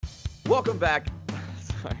Welcome back.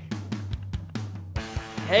 Sorry.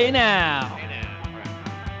 Hey now. Hey now. All right.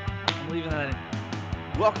 I'm leaving that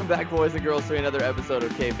in. Welcome back, boys and girls, to another episode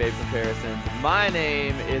of Kayfabe Comparisons. My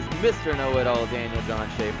name is Mr. Know-It-All, Daniel John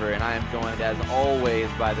Schaefer, and I am joined, as always,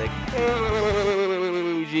 by the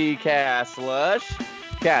OG Cass Lush.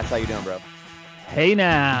 Cass, how you doing, bro? Hey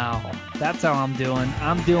now. That's how I'm doing.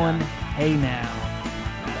 I'm doing hey now.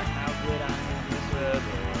 How good I am.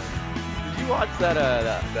 Did you watch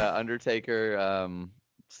that the Undertaker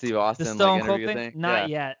Steve Austin The Stone Cold interview thing? thing? Not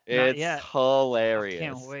yet. Not It's yet. hilarious. I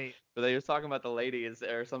can't wait. But they was talking about the ladies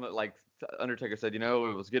or something, like Undertaker said, I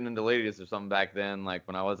was getting into ladies or something back then, like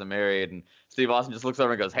when I wasn't married, and Steve Austin just looks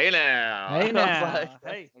over and goes, "Hey now." Hey And I was now. like,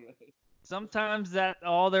 Hey. Sometimes that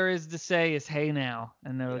all there is to say is hey now,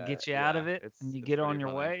 and it'll get you out of it, and you get on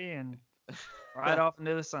your way and ride off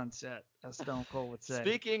into the sunset, as Stone Cold would say.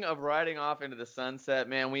 Speaking of riding off into the sunset,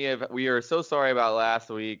 man, we are so sorry about last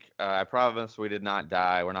week. I promise we did not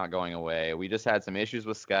die. We're not going away. We just had some issues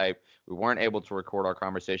with Skype. We weren't able to record our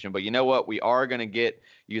conversation, but you know what? We are going to get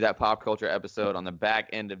you that pop culture episode on the back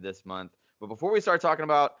end of this month. But before we start talking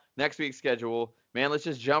about next week's schedule, man, let's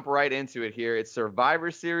just jump right into it here. It's Survivor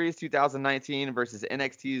Series 2019 versus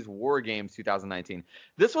NXT's War Games 2019.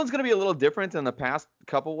 This one's going to be a little different than the past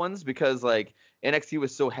couple ones because, like, NXT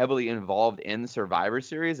was so heavily involved in Survivor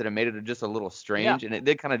Series that it made it just a little strange, and it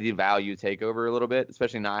did kind of devalue TakeOver a little bit,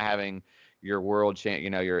 especially not having your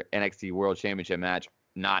your NXT World Championship match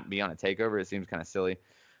not be on a TakeOver. It seems kind of silly.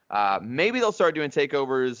 Maybe they'll start doing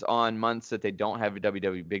takeovers on months that they don't have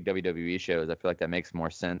big WWE shows. I feel like that makes more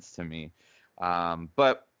sense to me.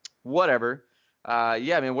 But whatever.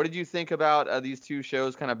 Yeah, man, what did you think about these two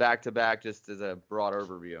shows kind of back to back, just as a broad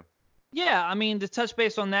overview? Yeah, I mean, to touch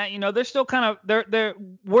base on that, they're still kind of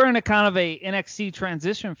we're in a kind of a NXT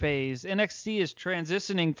transition phase. NXT is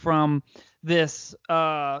transitioning from this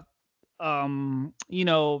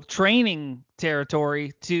training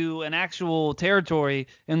territory to an actual territory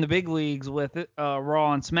in the big leagues with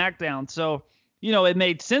Raw and SmackDown. So, it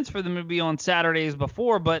made sense for them to be on Saturdays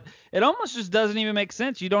before, but it almost just doesn't even make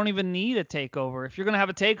sense. You don't even need a takeover. If you're going to have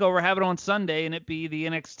a takeover, have it on Sunday and it be the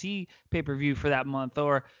NXT pay-per-view for that month.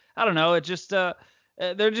 Or I don't know. It just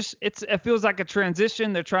it feels like a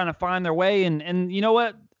transition. They're trying to find their way, and you know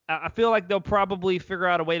what? I feel like they'll probably figure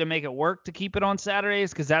out a way to make it work to keep it on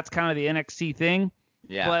Saturdays because that's kind of the NXT thing.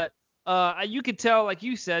 Yeah. But you could tell, like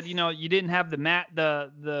you said, you didn't have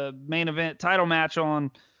the main event title match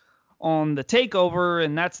on the takeover,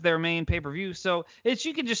 and that's their main pay-per-view. So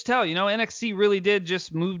you can just tell, NXT really did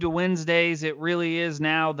just move to Wednesdays. It really is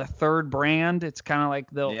now the third brand. It's kind of like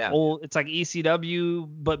the old, it's like ECW,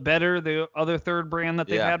 but better, the other third brand that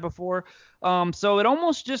they've had before. So it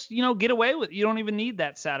almost just, get away with, you don't even need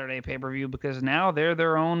that Saturday pay-per-view because now they're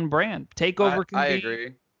their own brand. Takeover can be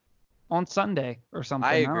agree. On Sunday or something.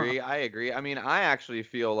 I agree. I mean, I actually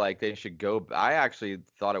feel like they should go. I actually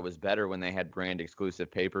thought it was better when they had brand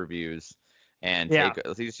exclusive pay-per-views and you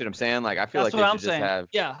see what I'm saying? Like, I feel that's like they what should just have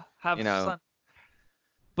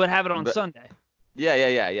but have it on Sunday. Yeah.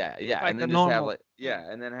 Like and then just normal.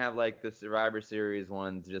 have like the Survivor Series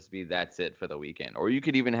one just be that's it for the weekend. Or you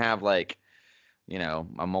could even have like,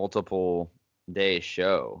 a multiple day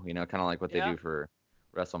show, kind of like what they do for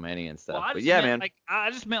WrestleMania and stuff. Well, but yeah, man.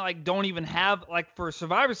 I just meant like don't even have like for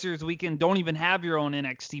Survivor Series weekend, don't even have your own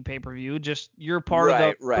NXT pay-per-view. Just you're part of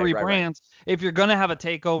the three brands. Right. If you're gonna have a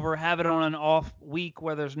takeover, have it on an off week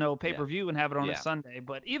where there's no pay-per-view and have it on a Sunday.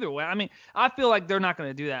 But either way, I mean, I feel like they're not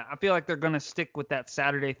gonna do that. I feel like they're gonna stick with that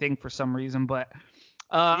Saturday thing for some reason. But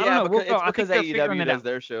I don't know. It's because AEW does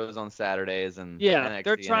their shows on Saturdays and NXT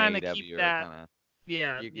they're trying and to AEW keep that.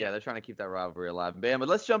 They're trying to keep that rivalry alive. Man, but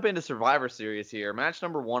let's jump into Survivor Series here. Match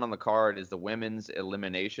number 1 on the card is the women's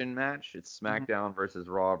elimination match. It's SmackDown versus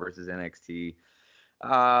Raw versus NXT.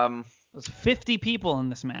 There's 50 people in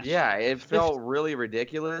this match. Yeah, it felt really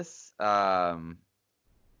ridiculous. I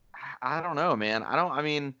don't know, man. I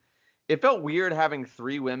mean, it felt weird having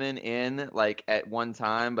 3 women in like at one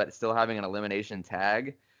time, but still having an elimination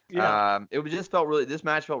tag. Yeah. This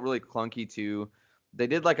match felt really clunky too. They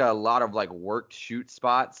did like a lot of like worked shoot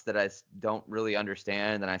spots that I don't really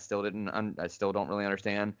understand, and I still don't really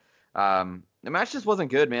understand. The match just wasn't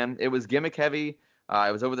good, man. It was gimmick heavy.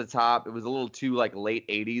 It was over the top. It was a little too like late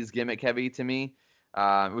 80s gimmick heavy to me.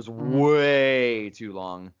 It was way too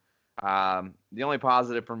long. The only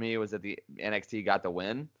positive for me was that the NXT got the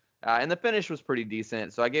win, and the finish was pretty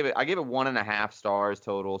decent. So I gave it 1.5 stars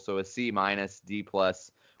total, so a C-, D+.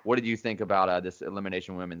 What did you think about this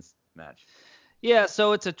elimination women's match? Yeah,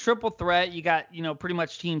 so it's a triple threat. You got, pretty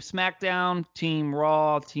much Team SmackDown, Team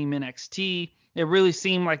Raw, Team NXT. It really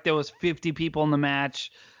seemed like there was 50 people in the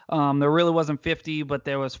match. There really wasn't 50, but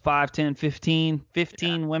there was 5, 10,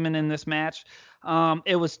 15 women in this match.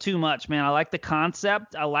 It was too much, man. I like the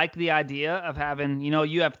concept. I like the idea of having,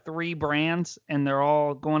 you have 3 brands and they're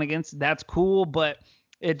all going against. That's cool, but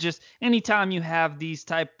it just anytime you have these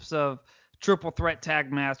types of triple threat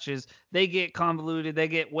tag matches, they get convoluted, they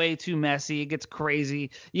get way too messy, it gets crazy.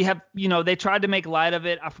 You have, they tried to make light of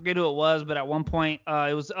it. I forget who it was, but at one point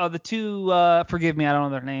it was the 2 forgive me, I don't know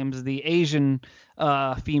their names, the Asian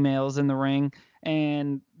females in the ring,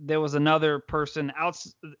 and there was another person out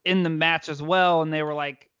in the match as well, and they were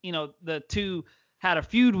like, the 2 had a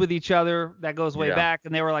feud with each other that goes way back,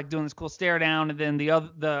 and they were like doing this cool stare down, and then the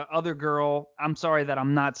other girl, I'm sorry that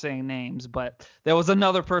I'm not saying names, but there was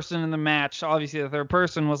another person in the match, obviously the third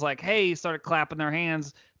person was like, hey, started clapping their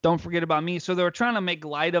hands, don't forget about me. So they were trying to make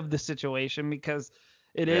light of the situation because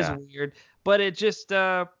it is weird, but it just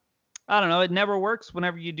I don't know, it never works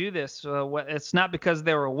whenever you do this. It's not because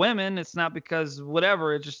they were women, it's not because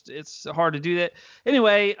whatever, it's hard to do that.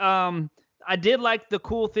 Anyway, I did like the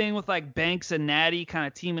cool thing with like Banks and Natty kind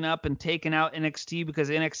of teaming up and taking out NXT, because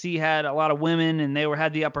NXT had a lot of women and they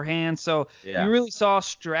had the upper hand. So you really saw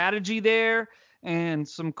strategy there and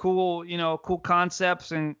some cool, cool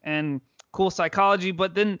concepts and cool psychology.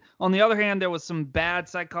 But then on the other hand, there was some bad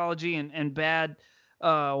psychology and bad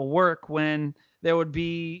work when there would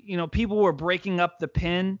be, people were breaking up the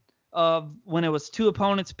pin of when it was 2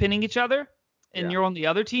 opponents pinning each other and you're on the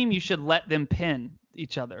other team, you should let them pin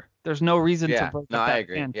each other. There's no reason to break up that I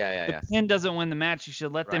agree. pin. The pin doesn't win the match. You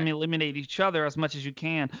should let them eliminate each other as much as you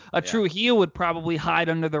can. A true heel would probably hide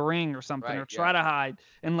under the ring or something, or try to hide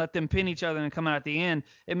and let them pin each other and come out at the end.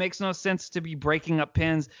 It makes no sense to be breaking up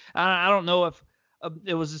pins. I don't know if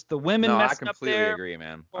it was just the women messing up there. I completely agree,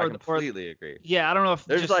 man. I completely agree. Yeah, I don't know if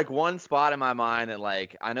there's like one spot in my mind that,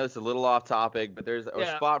 like, I know it's a little off topic, but there's a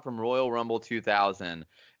spot from Royal Rumble 2000.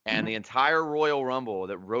 And the entire Royal Rumble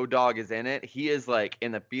that Road Dogg is in it, he is like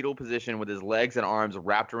in the fetal position with his legs and arms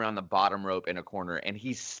wrapped around the bottom rope in a corner, and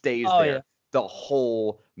he stays there the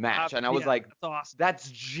whole match. And I was like, that's awesome. That's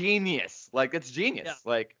genius. Like, it's genius.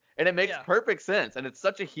 Like, and it makes perfect sense. And it's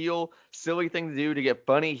such a heel, silly thing to do to get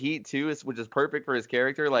funny heat too, which is perfect for his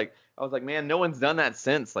character. Like, I was like, man, no one's done that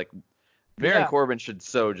since. Like, Baron Corbin should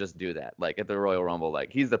just do that. Like, at the Royal Rumble,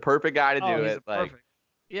 like, he's the perfect guy to do it. Like. Perfect.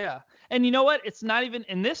 Yeah. And you know what? It's not even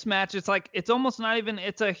in this match. It's like, it's almost not even,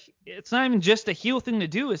 it's not even just a heel thing to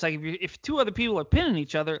do. It's like, if 2 other people are pinning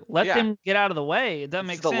each other, let them get out of the way. It doesn't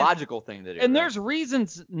make sense. It's the logical thing to do. And there's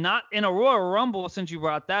reasons, not in a Royal Rumble, since you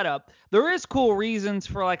brought that up, there is cool reasons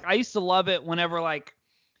for, like, I used to love it whenever, like,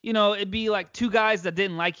 it'd be like 2 guys that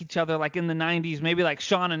didn't like each other, like in the 90s, maybe like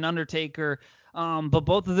Shawn and Undertaker. But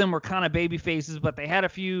both of them were kind of baby faces, but they had a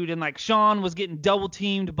feud, and like Shawn was getting double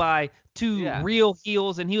teamed by 2 real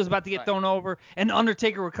heels, and he was about to get thrown over, and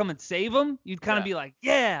Undertaker would come and save him. You'd kind of be like,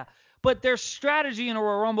 but there's strategy in a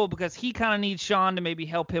Royal Rumble because he kind of needs Shawn to maybe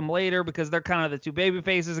help him later, because they're kind of the 2 baby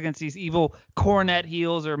faces against these evil Cornette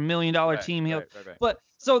heels or $1 million team heels. But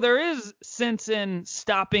so there is sense in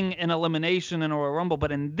stopping an elimination in a Royal Rumble,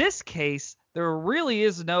 but in this case, there really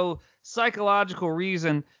is no psychological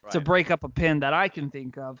reason to break up a pin that I can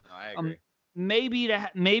think of. No, I agree.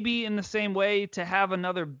 Maybe in the same way to have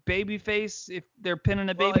another baby face if they're pinning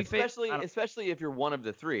a baby face. Especially if you're one of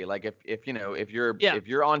the 3. Like if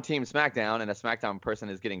you're on Team SmackDown and a SmackDown person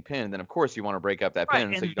is getting pinned, then of course you want to break up that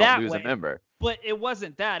pin so you don't lose a member. But it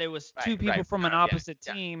wasn't that. It was 2 people from an opposite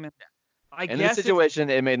team. In this situation,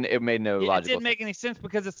 it made no logical sense. It didn't make any sense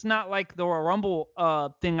because it's not like the Royal Rumble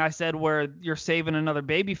thing I said where you're saving another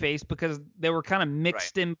babyface, because they were kind of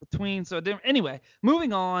mixed in between. So it didn't. Anyway,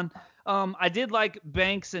 moving on. I did like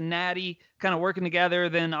Banks and Natty kind of working together.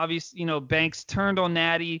 Then obviously, Banks turned on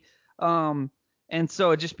Natty. And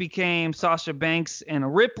so it just became Sasha Banks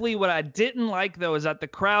and Ripley. What I didn't like, though, is that the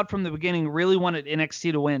crowd from the beginning really wanted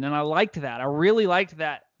NXT to win. And I liked that. I really liked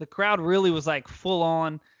that. The crowd really was like full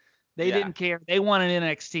on. They didn't care. They wanted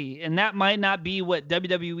NXT, and that might not be what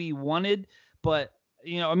WWE wanted, but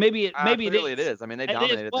maybe it is. I mean, they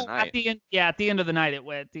dominated the night. At the end of the night it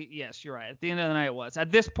went. Yes, you're right. At the end of the night it was.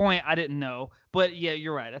 At this point, I didn't know, but yeah,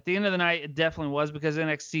 you're right. At the end of the night, it definitely was, because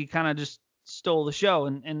NXT kind of just stole the show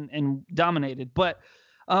and dominated. But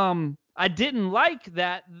I didn't like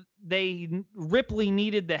that Ripley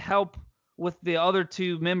needed the help with the other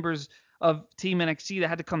 2 members of Team NXT that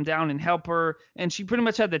had to come down and help her, and she pretty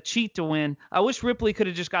much had to cheat to win. I wish Ripley could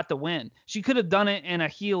have just got the win. She could have done it in a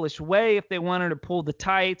heelish way if they wanted to pull the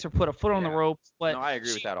tights or put a foot on the ropes. But no, I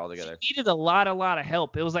agree with that altogether. She needed a lot of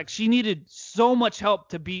help. It was like she needed so much help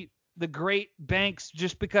to beat the Great Banks,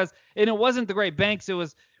 just because, and it wasn't the Great Banks. It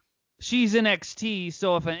was she's NXT,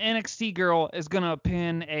 so if an NXT girl is gonna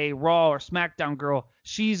pin a Raw or SmackDown girl,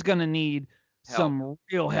 she's gonna need some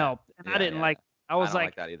real help. And I didn't like. I was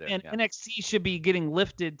like that either. And NXT should be getting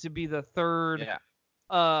lifted to be the third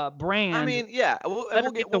brand. I mean,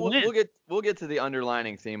 we'll get to the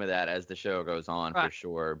underlining theme of that as the show goes on for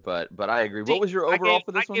sure. But I agree. What was your overall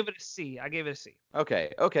for this one? I gave it a C.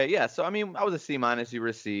 Okay, yeah. So I mean, I was a C minus. You were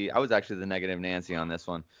a C. I was actually the negative Nancy on this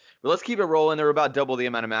one. But let's keep it rolling. There were about double the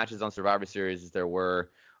amount of matches on Survivor Series as there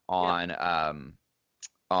were on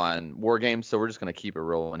War Games. So we're just gonna keep it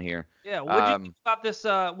rolling here. Yeah. What do you think about this?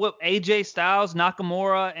 AJ Styles,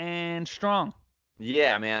 Nakamura, and Strong?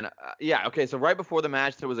 Yeah, man. Okay, so right before the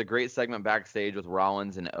match, there was a great segment backstage with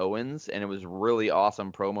Rollins and Owens, and it was really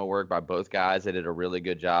awesome promo work by both guys. They did a really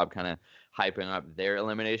good job kind of hyping up their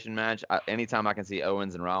elimination match. Anytime I can see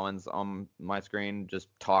Owens and Rollins on my screen just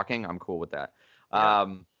talking, I'm cool with that.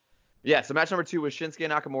 So match number 2 was Shinsuke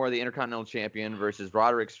Nakamura, the Intercontinental Champion, versus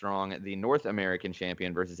Roderick Strong, the North American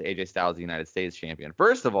Champion, versus AJ Styles, the United States Champion.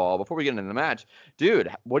 First of all, before we get into the match, dude,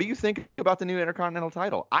 what do you think about the new Intercontinental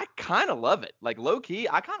title? I kind of love it. Like, low-key,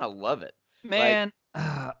 I kind of love it. Man,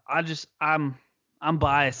 I'm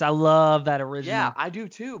biased. I love that original. Yeah, I do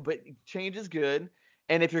too, but change is good.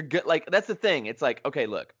 And if you're good, like, that's the thing. It's like, okay,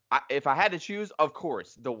 look, if I had to choose, of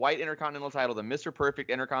course, the white Intercontinental title, the Mr. Perfect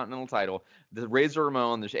Intercontinental title, the Razor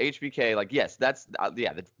Ramon, the HBK, like, yes, that's,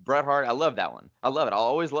 the Bret Hart, I love that one. I love it. I'll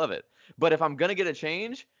always love it. But if I'm going to get a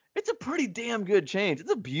change, it's a pretty damn good change.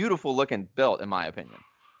 It's a beautiful looking belt, in my opinion.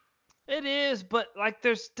 It is, but like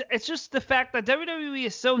it's just the fact that WWE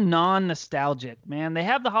is so non-nostalgic, man. They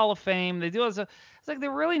have the Hall of Fame. They do it's like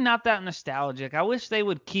they're really not that nostalgic. I wish they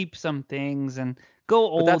would keep some things and go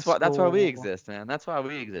old. But that's why we exist, man. That's why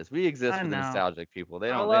we exist. We exist for the nostalgic people. They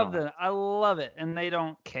don't. I love it, and they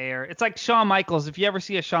don't care. It's like Shawn Michaels. If you ever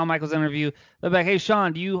see a Shawn Michaels interview, they're like, "Hey,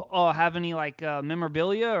 Shawn, do you have any like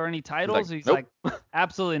memorabilia or any titles?" He's like,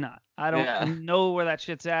 "Absolutely not. I don't know where that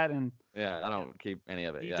shit's at." And I don't keep any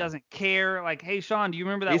of it. He doesn't care. Like, hey, Shawn, do you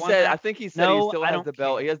remember that? He one said, match? I think he said he still has the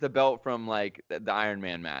belt. He has the belt from like the Iron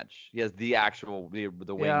Man match. He has the actual the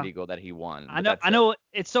Winged Eagle that he won. I know.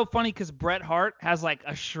 It's so funny because Bret Hart has like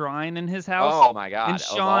a shrine in his house. Oh my God! And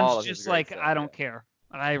Shawn's just like, I don't care.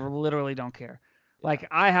 I literally don't care. Yeah. Like,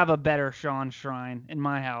 I have a better Shawn shrine in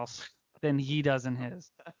my house than he does in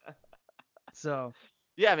his. So.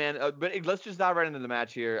 Yeah, man. But let's just dive right into the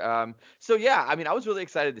match here. I mean, I was really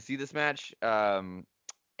excited to see this match. And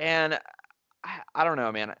I don't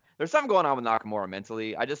know, man. There's something going on with Nakamura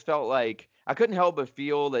mentally. I just felt like I couldn't help but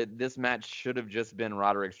feel that this match should have just been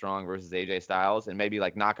Roderick Strong versus AJ Styles, and maybe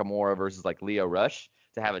like Nakamura versus like Lio Rush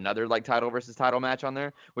to have another like title versus title match on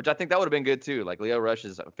there, which I think that would have been good too. Like, Lio Rush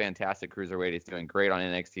is a fantastic cruiserweight. He's doing great on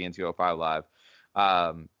NXT and 205 Live.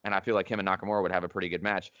 And I feel like him and Nakamura would have a pretty good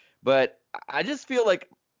match. But I just feel like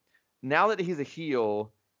now that he's a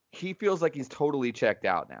heel, he feels like he's totally checked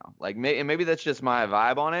out now. Like, maybe that's just my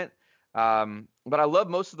vibe on it. But I love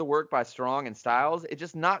most of the work by Strong and Styles. It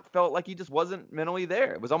just felt like he just wasn't mentally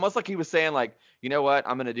there. It was almost like he was saying, like, you know what,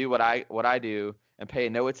 I'm gonna do what I do and pay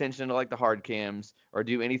no attention to like the hard cams or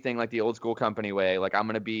do anything like the old school company way. Like, I'm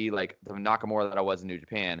gonna be like the Nakamura that I was in New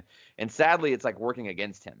Japan. And sadly, it's like working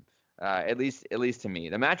against him. At least to me.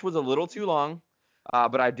 The match was a little too long,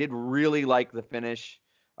 but I did really like the finish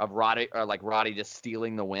of Roddy just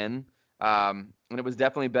stealing the win. And it was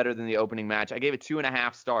definitely better than the opening match. I gave it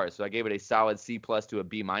 2.5 stars, so I gave it a solid C+ to a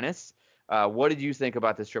B-. What did you think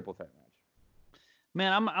about this triple threat match?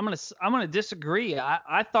 Man, I'm gonna disagree.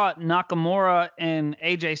 I thought Nakamura and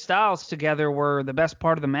AJ Styles together were the best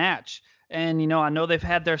part of the match. And I know they've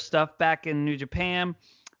had their stuff back in New Japan,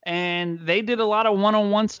 and they did a lot of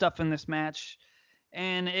one-on-one stuff in this match.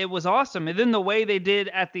 And it was awesome. And then the way they did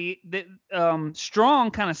at the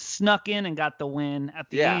Strong kind of snuck in and got the win at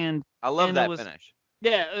the end. I love that finish.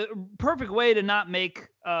 Yeah, perfect way to not make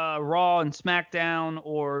Raw and SmackDown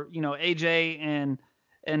or AJ and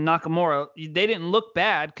Nakamura. They didn't look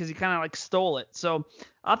bad because he kind of like stole it. So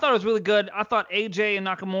I thought it was really good. I thought AJ and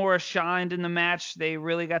Nakamura shined in the match. They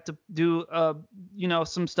really got to do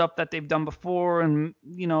some stuff that they've done before, and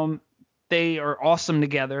they are awesome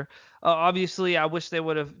together. Obviously, I wish they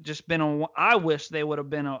would have just been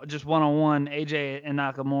just one-on-one, AJ and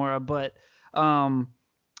Nakamura, but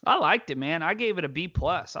I liked it, man. I gave it a B+.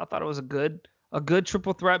 I thought it was a good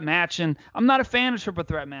triple threat match, and I'm not a fan of triple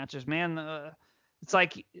threat matches, man. It's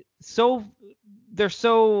like it's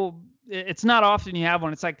not often you have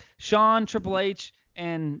one. It's like Shawn, Triple H,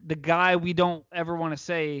 and the guy we don't ever want to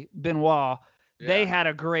say, Benoit. Yeah. They had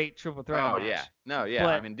a great triple threat match. Yeah. No, yeah.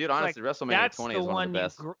 But I mean, dude, honestly, WrestleMania 20 is one of the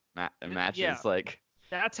best matches. Yeah. Like,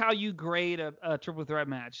 That's how you grade a triple threat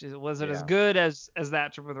match. Was it as Yeah. good as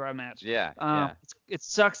that triple threat match? Yeah. It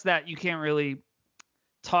sucks that you can't really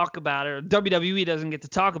talk about it, or WWE doesn't get to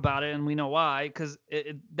talk about it, and we know why, because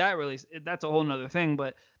that's a whole nother thing.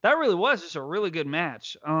 But that really was just a really good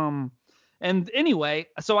match. And anyway,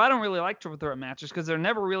 so I don't really like triple threat matches because they're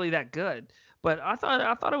never really that good. But I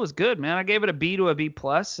thought it was good, man. I gave it a B to a B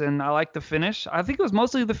plus, and I like the finish. I think it was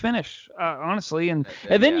mostly the finish, honestly. And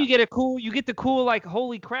then you get the cool like,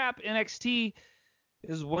 holy crap, NXT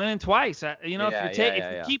is winning twice. If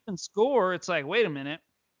you're keeping score, it's like, wait a minute.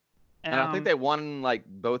 And I think they won like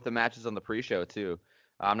both the matches on the pre-show too.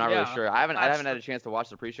 I'm not really sure. I haven't had a chance to watch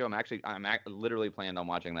the pre-show. I'm literally planned on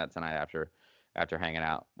watching that tonight after hanging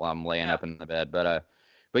out while I'm laying up in the bed.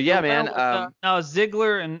 But yeah, man. No,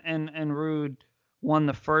 Ziggler and Rude won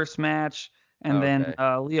the first match, and then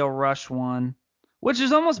Lio Rush won, which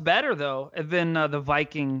is almost better though than the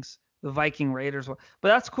Viking Raiders one. But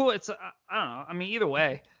that's cool. It's I don't know. I mean, either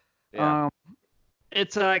way. Yeah.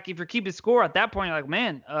 It's like if you're keeping score at that point, you're like,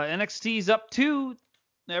 man, NXT's up 2,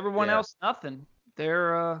 everyone else nothing.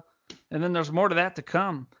 They're and then there's more to that to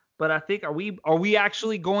come. But I think are we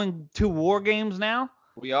actually going to War Games now?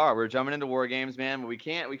 We are. We're jumping into War Games, man. But we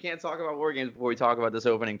can't talk about War Games before we talk about this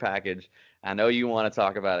opening package. I know you want to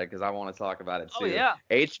talk about it because I want to talk about it too. Oh yeah.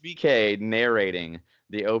 HBK narrating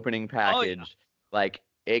the opening package, like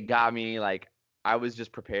it got me like. I was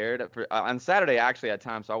just prepared for on Saturday. Actually, at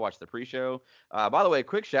times, so I watched the pre-show. By the way,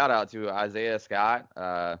 quick shout out to Isaiah Scott.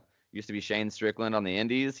 Used to be Shane Strickland on the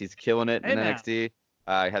Indies. He's killing it in NXT.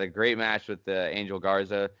 Had a great match with Angel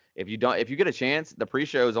Garza. If you get a chance, the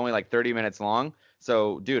pre-show is only like 30 minutes long.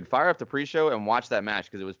 So, dude, fire up the pre-show and watch that match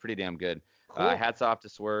because it was pretty damn good. Cool. Hats off to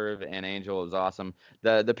Swerve and Angel. It was awesome.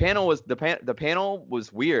 The panel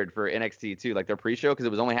was weird for NXT too, like their pre-show, because it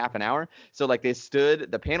was only half an hour. So like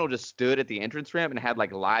the panel just stood at the entrance ramp and had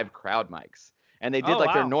like live crowd mics, and they did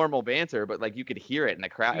their normal banter, but like you could hear it in the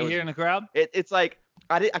crowd. You hear in the crowd? It's like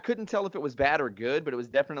I couldn't tell if it was bad or good, but it was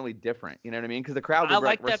definitely different. You know what I mean? Because the crowd would I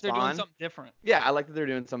like that respond. they're doing something different. Yeah, I like that they're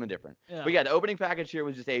doing something different. Yeah. But yeah, the opening package here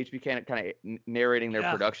was just HBK kind of narrating their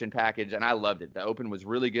production package, and I loved it. The open was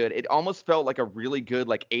really good. It almost felt like a really good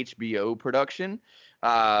like HBO production.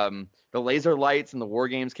 The laser lights and the War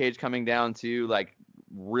Games cage coming down too, like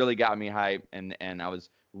really got me hyped, and I was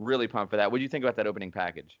really pumped for that. What do you think about that opening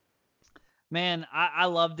package? Man, I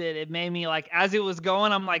loved it. It made me like, as it was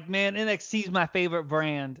going, I'm like, man, NXT's my favorite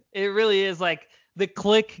brand. It really is. Like the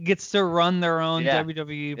Click gets to run their own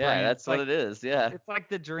WWE brand. Yeah, that's what it is. Yeah, it's like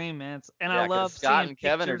the dream, man. I love Scott seeing and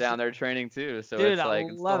Kevin pictures. are down there training too, so Dude, it's like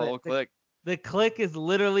it's the whole Click. The Click is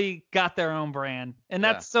literally got their own brand, and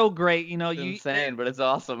that's so great. You know, it's insane, but it's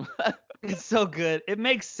awesome. It's so good. It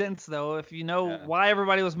makes sense though. If you know why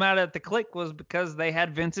everybody was mad at the Click was because they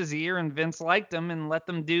had Vince's ear and Vince liked them and let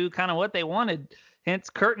them do kind of what they wanted.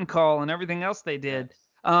 Hence Curtain Call and everything else they did.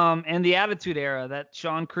 And the Attitude Era that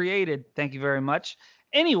Sean created. Thank you very much.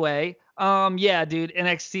 Anyway, yeah, dude,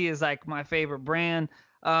 NXT is like my favorite brand.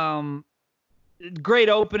 Great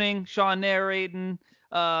opening, Sean narrating.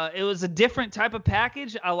 It was a different type of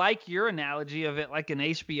package. I like your analogy of it like an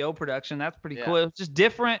HBO production. That's pretty cool. It was just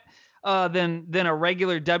different than a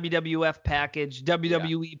regular WWF package,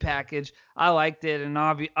 WWE package. I liked it, and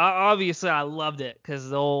obviously I loved it because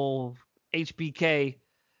the old HBK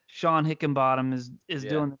Sean Hickenbottom is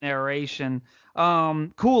doing the narration.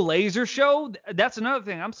 Cool laser show. That's another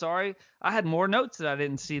thing. I'm sorry. I had more notes that I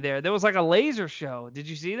didn't see there. There was like a laser show. Did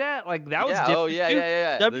you see that? Like that was different. Oh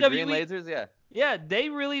yeah. WWE, the green lasers, yeah. Yeah, they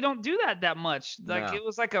really don't do that much. Like it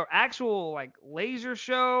was like an actual like laser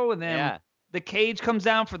show, and then the cage comes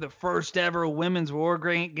down for the first ever women's War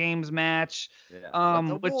Games match. Yeah.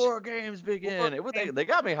 Let the War Games begin. They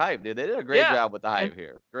got me hyped, dude. They did a great job with the hype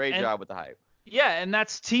here. Great job with the hype. Yeah, and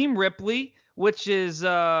that's Team Ripley, which is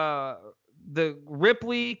the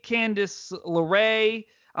Ripley, Candice LeRae.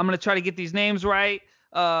 I'm gonna try to get these names right.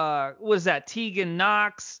 Was that Tegan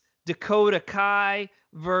Knox, Dakota Kai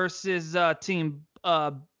versus Team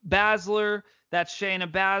Baszler? That's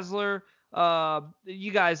Shayna Baszler.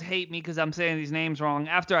 You guys hate me because I'm saying these names wrong.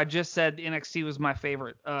 After I just said NXT was my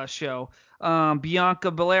favorite show.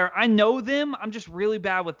 Bianca Belair. I know them. I'm just really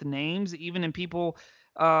bad with the names, even in people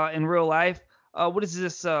in real life. What is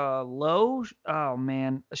this? Low? Oh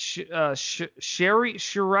man, Sherry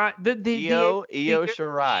Shirai. Io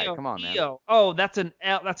Shirai. Come on, man. Io. Oh, that's an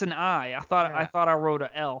L. That's an I. I thought I wrote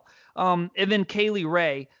a L. And then Kaylee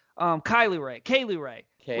Ray. Kaylee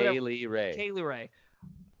Ray.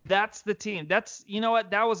 That's the team. You know what?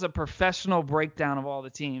 That was a professional breakdown of all the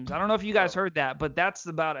teams. I don't know if you guys heard that, but that's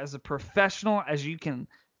about as a professional as you can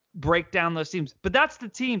break down those teams. But that's the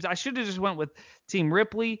teams. I should have just went with Team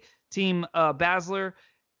Ripley, Team Baszler,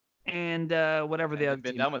 and whatever the other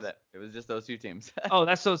been team done was. with it. It was just those two teams. Oh,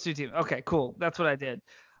 that's those two teams. Okay, cool. That's what I did.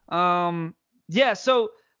 Yeah,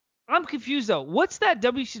 so I'm confused though. What's that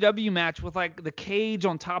WCW match with like the cage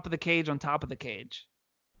on top of the cage on top of the cage?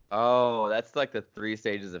 Oh, that's like the 3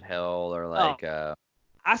 stages of hell, or like I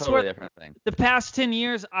totally swear, different thing. the past 10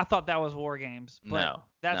 years, I thought that was War Games. But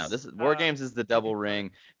No, this is War Games is the double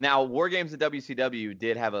ring. Now, War Games at WCW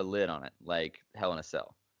did have a lid on it, like Hell in a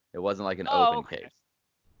Cell. It wasn't like an open cage.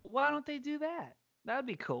 Why don't they do that? That'd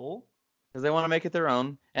be cool. Because they want to make it their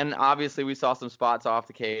own. And obviously, we saw some spots off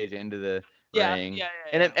the cage into the ring. Yeah.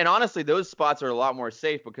 And honestly, those spots are a lot more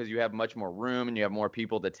safe because you have much more room and you have more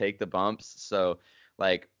people to take the bumps. So,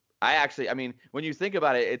 like, I mean, when you think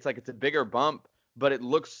about it, it's like it's a bigger bump, but it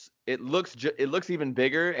looks even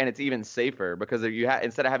bigger and it's even safer because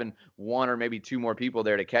instead of having 1 or maybe 2 more people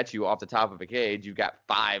there to catch you off the top of a cage, you've got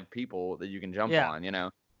 5 people that you can jump on, you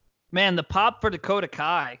know. Man, the pop for Dakota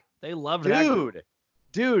Kai, they loved that.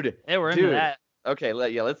 Dude, they were into that. Okay,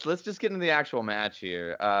 let's just get into the actual match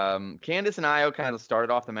here. Candice and Io kind of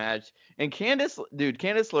started off the match, and Candice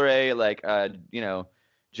LeRae, like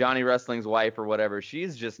Johnny Wrestling's wife or whatever,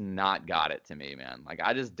 she's just not got it to me, man. Like,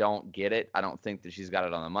 I just don't get it. I don't think that she's got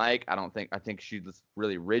it on the mic. I think she's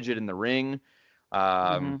really rigid in the ring.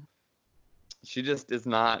 She just is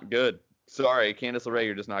not good. Sorry, Candice LeRae,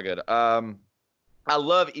 you're just not good. I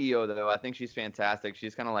love Io though. I think she's fantastic.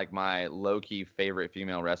 She's kind of like my low-key favorite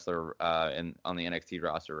female wrestler on the NXT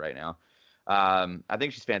roster right now. I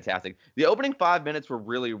think she's fantastic. The opening 5 minutes were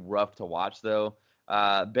really rough to watch though.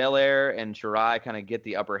 Belair and Shirai kind of get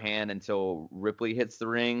the upper hand until Ripley hits the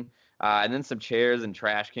ring, and then some chairs and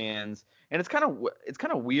trash cans. And it's kind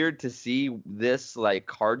of weird to see this like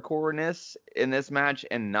hardcoreness in this match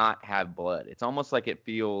and not have blood. It's almost like it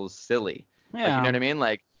feels silly. Yeah. Like, you know what I mean?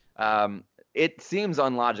 Like, it seems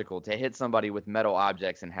unlogical to hit somebody with metal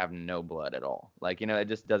objects and have no blood at all. Like, it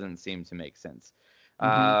just doesn't seem to make sense.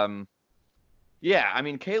 Yeah, I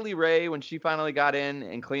mean, Kaylee Ray, when she finally got in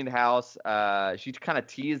and cleaned house, she kind of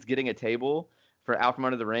teased getting a table for out from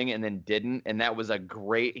under the ring and then didn't, and that was a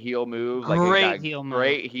great heel move. Great heel move.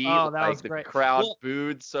 Great heat. Oh, that was the great. crowd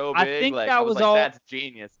booed so big. I think like, that was all. That's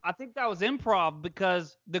genius. I think that was improv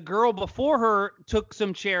because the girl before her took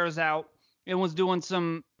some chairs out and was doing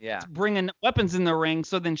some bringing weapons in the ring.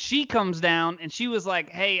 So then she comes down and she was like,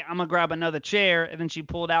 "Hey, I'm gonna grab another chair," and then she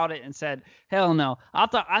pulled out it and said, "Hell no."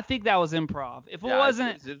 I think that was improv. If it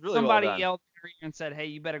wasn't, it's really somebody yelled at her and said, "Hey,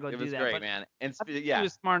 you better go do that." It was great, man. And she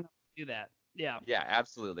was smart enough to do that. Yeah. Yeah,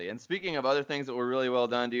 absolutely. And speaking of other things that were really well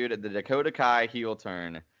done, dude, the Dakota Kai heel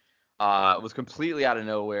turn was completely out of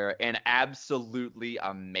nowhere and absolutely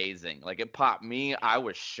amazing. Like, it popped me. I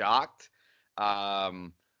was shocked.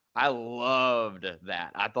 I loved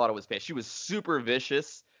that. I thought it was fantastic. She was super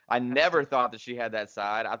vicious. I never thought that she had that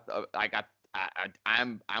side.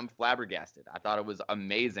 I'm flabbergasted. I thought it was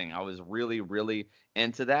amazing. I was really, really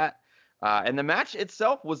into that. And the match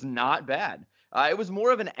itself was not bad. It was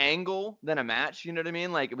more of an angle than a match. You know what I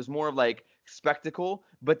mean? Like, it was more of like spectacle,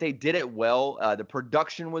 but they did it well. The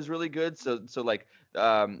production was really good. So like,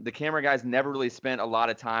 the camera guys never really spent a lot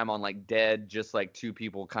of time on like just like 2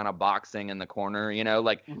 people kind of boxing in the corner,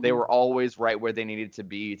 like they were always right where they needed to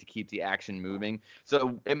be to keep the action moving.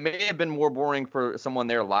 So it may have been more boring for someone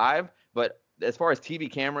there live, but as far as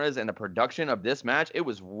TV cameras and the production of this match, it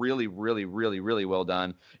was really, really, really, really well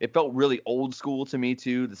done. It felt really old school to me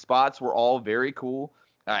too. The spots were all very cool.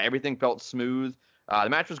 Everything felt smooth. The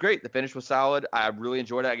match was great. The finish was solid. I really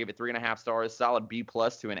enjoyed it. I gave it 3.5 stars, solid B+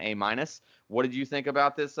 to an A-. What did you think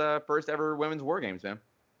about this first ever Women's War Games, man?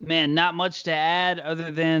 Man, not much to add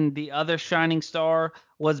other than the other shining star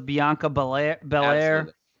was Bianca Belair.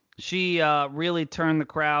 Absolutely. She really turned the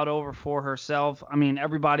crowd over for herself. I mean,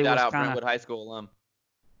 everybody was kind of Brentwood High School alum.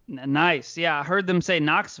 Nice. Yeah, I heard them say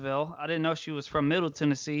Knoxville. I didn't know she was from Middle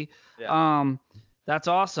Tennessee. Yeah. That's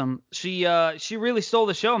awesome. She really stole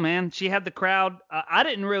the show, man. She had the crowd. I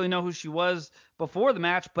didn't really know who she was before the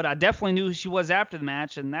match, but I definitely knew who she was after the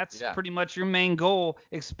match, and that's pretty much your main goal,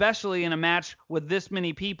 especially in a match with this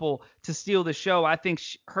many people, to steal the show. I think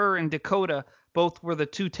her and Dakota both were the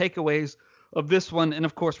 2 takeaways of this one, and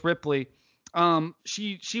of course Ripley.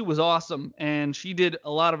 She was awesome, and she did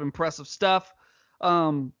a lot of impressive stuff.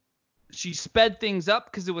 She sped things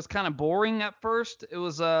up because it was kind of boring at first. It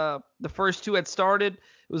was the first 2 had started.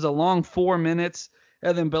 It was a long 4 minutes,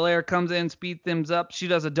 and then Belair comes in, speed things up. She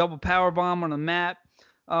does a double power bomb on the mat.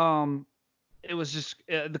 It was just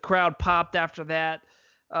the crowd popped after that.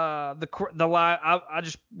 the live I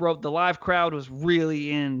just wrote the live crowd was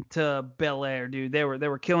really into Belair, dude. They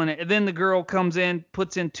were killing it. And then the girl comes in,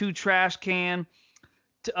 puts in 2 trash can,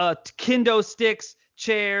 kendo sticks,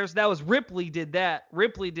 chairs. That was Ripley did that.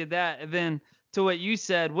 And then to what you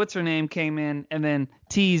said, what's her name came in and then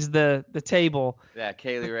teased the table. Yeah,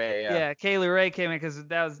 Kaylee Ray. Yeah, Yeah, Kaylee Ray came in because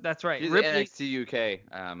that's right. She's Ripley, NXT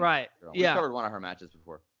UK. right. Girl. Yeah. We covered one of her matches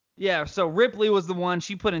before. Yeah, so Ripley was the one.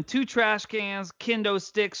 She put in 2 trash cans, kendo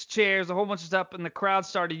sticks, chairs, a whole bunch of stuff, and the crowd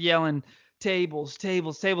started yelling, tables,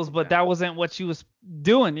 but that wasn't what she was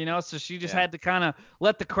doing, so she just had to kind of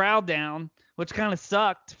let the crowd down, which kind of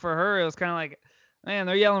sucked for her. It was kind of like, man,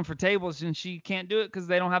 they're yelling for tables, and she can't do it because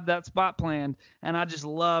they don't have that spot planned, and I just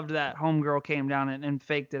loved that homegirl came down and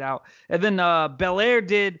faked it out. And then Belair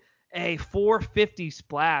did a 450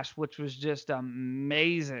 splash, which was just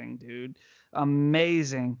amazing, dude.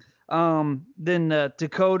 Amazing. Then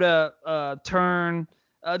Dakota turn.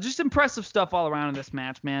 Just impressive stuff all around in this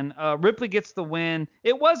match, man. Ripley gets the win.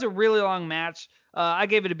 It was a really long match. I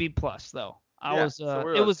gave it a B+ though.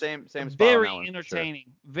 It was same spot very on that one, entertaining.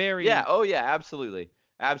 Sure. Very. Yeah. Oh yeah. Absolutely.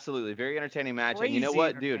 Very entertaining match. And you know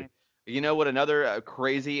what, dude? You know what another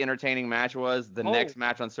crazy entertaining match was? The next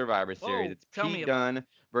match on Survivor Series. It's Pete Dunne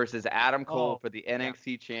versus Adam Cole for the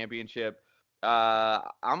NXT Championship.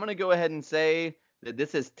 I'm gonna go ahead and say that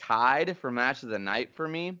this is tied for match of the night for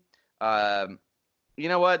me. You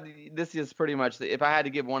know what? This is pretty much if I had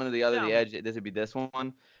to give one or the other the edge, this would be this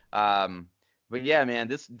one. But yeah, man,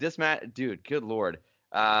 this match, dude, good lord.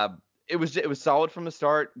 It was solid from the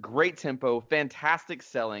start. Great tempo, fantastic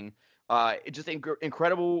selling. Just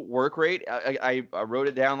incredible work rate. I wrote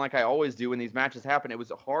it down like I always do when these matches happen. It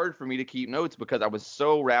was hard for me to keep notes because I was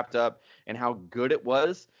so wrapped up in how good it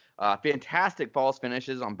was. Fantastic false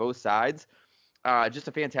finishes on both sides. Just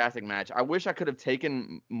a fantastic match. I wish I could have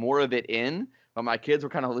taken more of it in, but my kids were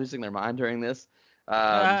kind of losing their mind during this.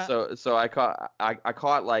 So I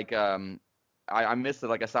caught like I missed it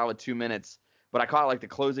like a solid 2 minutes, but I caught like the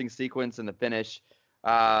closing sequence and the finish.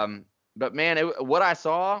 But man, what I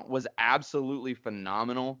saw was absolutely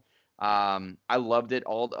phenomenal. I loved it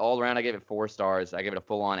all around. I gave it 4 stars. I gave it a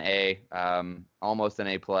full on A, almost an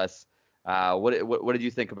A+. What did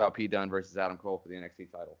you think about Pete Dunne versus Adam Cole for the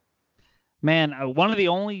NXT title? Man, one of the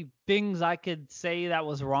only things I could say that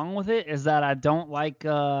was wrong with it is that I don't like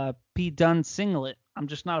Pete Dunne's singlet. I'm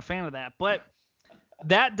just not a fan of that. But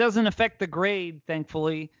that doesn't affect the grade,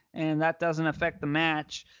 thankfully, and that doesn't affect the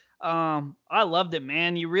match. I loved it,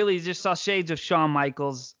 man. You really just saw shades of Shawn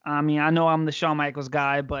Michaels. I mean, I know I'm the Shawn Michaels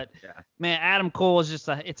guy, but man, Adam Cole is just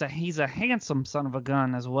he's a handsome son of a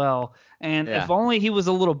gun as well. And if only he was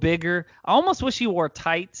a little bigger. I almost wish he wore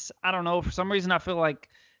tights. I don't know. For some reason, I feel like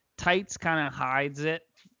tights kind of hides it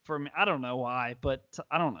for me. I don't know why, but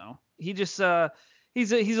I don't know. He just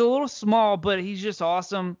he's a little small, but he's just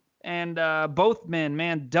awesome. And both men,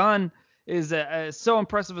 man, Dunne is so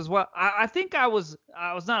impressive as well. I think I was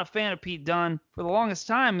not a fan of Pete Dunne for the longest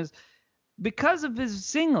time is because of his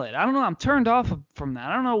singlet. I don't know. I'm turned off from that.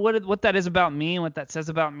 I don't know what that is about me and what that says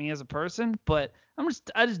about me as a person, but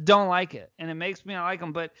I just don't like it, and it makes me not like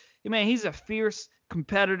him. But man, he's a fierce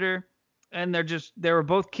competitor, and they were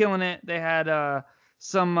both killing it. They had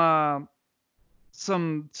some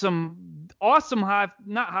awesome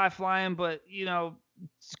not high flying, but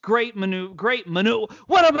great maneuver.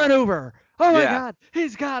 What a maneuver! Oh my God,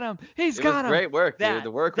 he's got him. Great work, dude.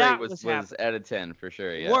 The work rate was out of 10 for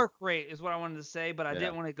sure. Yeah. Work rate is what I wanted to say, but I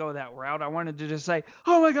didn't want to go that route. I wanted to just say,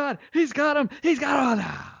 oh my God, he's got him.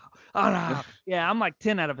 Oh no. Yeah, I'm like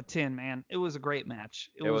 10 out of a 10, man. It was a great match.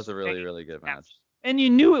 It was a really, really good match. And I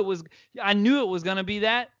knew it was gonna be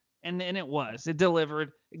that, and it was. It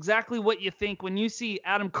delivered exactly what you think when you see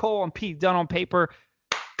Adam Cole and Pete Dunne on paper.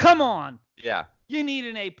 Come on. Yeah. You need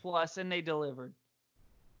an A+, and they delivered.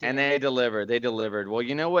 And they delivered. Well,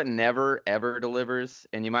 you know what never, ever delivers?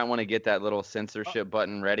 And you might want to get that little censorship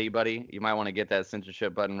button ready, buddy. You might want to get that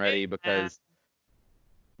censorship button ready because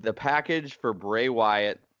the package for Bray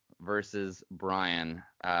Wyatt versus Bryan,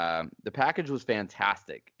 the package was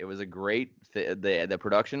fantastic. It was a great the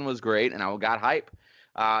production was great, and I got hype.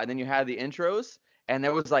 And then you had the intros, and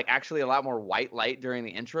there was like actually a lot more white light during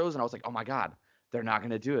the intros, and I was like, oh my God. They're not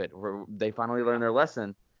going to do it. They finally learned their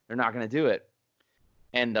lesson. They're not going to do it.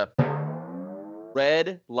 And the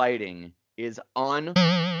red lighting is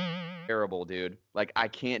unbearable, dude. Like, I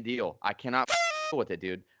can't deal. I cannot with it,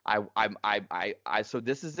 dude. So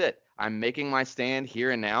this is it. I'm making my stand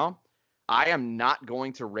here and now. I am not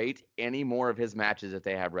going to rate any more of his matches if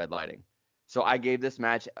they have red lighting. So I gave this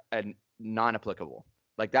match a non-applicable.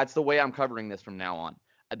 Like, that's the way I'm covering this from now on.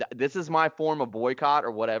 This is my form of boycott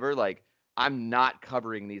or whatever. Like, I'm not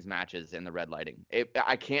covering these matches in the red lighting.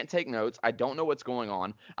 I can't take notes. I don't know what's going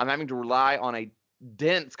on. I'm having to rely on a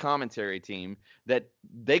dense commentary team that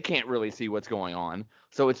they can't really see what's going on.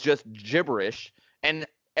 So it's just gibberish. And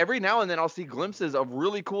every now and then I'll see glimpses of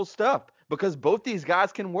really cool stuff because both these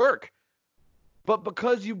guys can work. But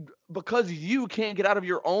because you can't get out of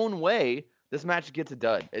your own way, this match gets a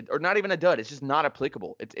dud. Or not even a dud. It's just not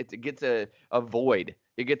applicable. It gets a void.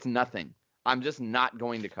 It gets nothing. I'm just not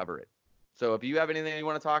going to cover it. So if you have anything you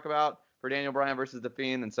want to talk about for Daniel Bryan versus The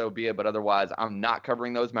Fiend, then so be it. But otherwise, I'm not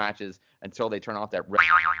covering those matches until they turn off that red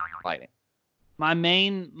lighting.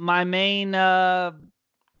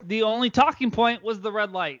 The only talking point was the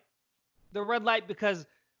red light. The red light, because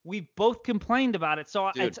we both complained about it. So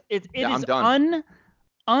Dude, it yeah, is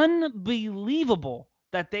unbelievable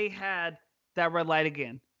that they had that red light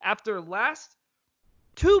again after last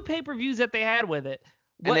 2 pay-per-views that they had with it.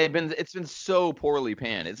 And it's been so poorly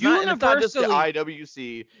panned. It's not just the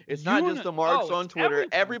IWC. It's not just the marks on Twitter.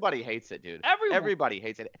 Everybody hates it, dude. Everybody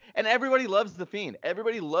hates it. And everybody loves The Fiend.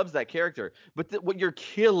 Everybody loves that character. But what you're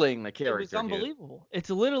killing the character, it was unbelievable. Dude.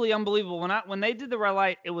 It's literally unbelievable. When they did the red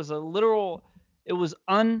light, it was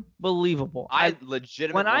unbelievable. I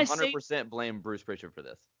legitimately 100% blame Bruce Pritchard for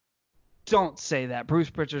this. Don't say that.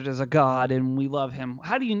 Bruce Pritchard is a god and we love him.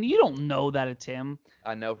 How do you don't know that it's him?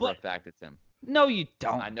 I know for a fact it's him. No, you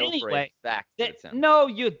don't. I know for a fact that it's him. No,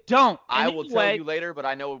 you don't. I will tell you later, but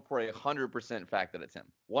I know for 100% fact that it's him.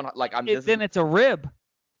 Then it's a rib.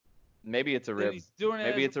 Maybe it's a rib.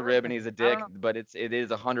 Maybe it's a rib and he's a dick, but it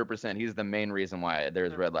is 100%. He's the main reason why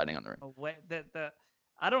there's red lighting on the ring.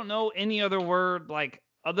 I don't know any other word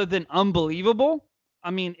other than unbelievable.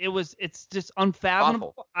 I mean, it's just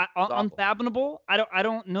unfathomable. Unfathomable. I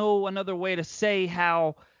don't know another way to say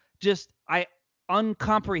how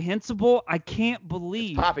uncomprehensible. I can't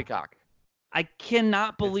believe. It's poppycock. I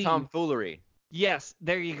cannot believe. It's tomfoolery. Yes,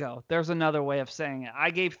 there you go. There's another way of saying it. I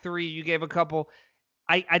gave 3. You gave a couple.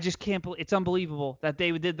 I just can't believe. It's unbelievable that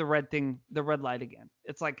they did the red light again.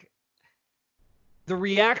 It's like the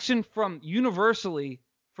reaction from universally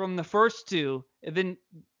from the first 2, and then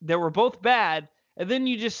they were both bad. And then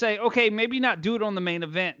you just say, okay, maybe not do it on the main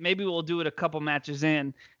event. Maybe we'll do it a couple matches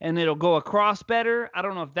in, and it'll go across better. I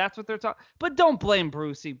don't know if that's what they're talking. But don't blame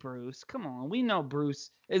Bruce. Come on, we know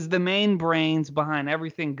Bruce is the main brains behind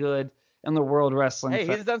everything good in the World Wrestling. Hey,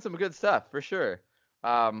 he's done some good stuff for sure.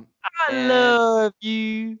 I love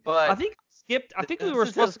you. But I think we were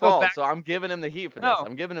supposed to go back. So I'm giving him the heat for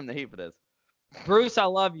this. Bruce, I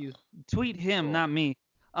love you. Tweet him, cool. Not me.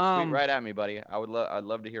 Tweet right at me, buddy. I'd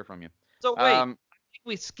love to hear from you. So wait, I think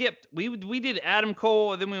we skipped. We did Adam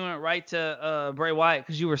Cole, and then we went right to Bray Wyatt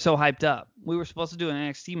because you were so hyped up. We were supposed to do an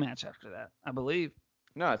NXT match after that, I believe.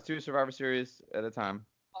 No, it's 2 Survivor Series at a time.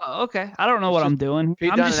 Oh, okay. I don't know what I'm doing.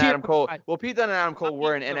 Pete Dunne and Adam Cole. Well, Pete Dunne and Adam Cole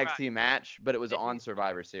were an NXT match, but it was on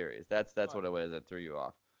Survivor Series. That's what it was that threw you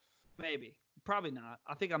off. Maybe. Probably not.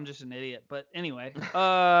 I think I'm just an idiot. But anyway.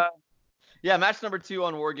 Yeah, match number 2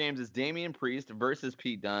 on War Games is Damian Priest versus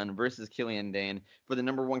Pete Dunne versus Killian Dane for the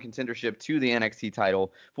number 1 contendership to the NXT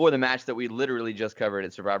title for the match that we literally just covered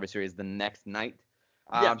at Survivor Series the next night.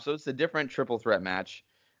 So it's a different triple threat match.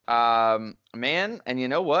 Man, and you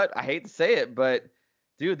know what? I hate to say it, but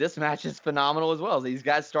dude, this match is phenomenal as well. These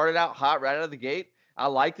guys started out hot right out of the gate. I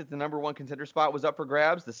liked that the number 1 contender spot was up for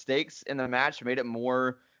grabs. The stakes in the match made it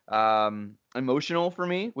more emotional for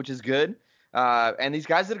me, which is good. And these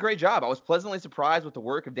guys did a great job. I was pleasantly surprised with the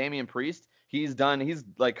work of Damian Priest. He's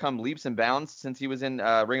come leaps and bounds since he was in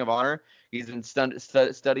Ring of Honor. He's been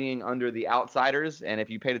studying under the Outsiders, and if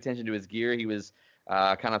you paid attention to his gear, he was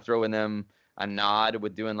kind of throwing them a nod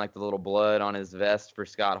with doing like the little blood on his vest for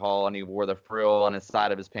Scott Hall, and he wore the frill on his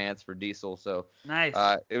side of his pants for Diesel. So nice.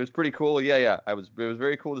 It was pretty cool. Yeah. It was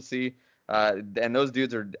very cool to see. And those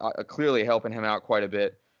dudes are clearly helping him out quite a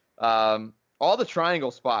bit. All the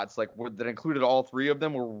triangle spots that included all 3 of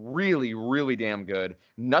them were really, really damn good.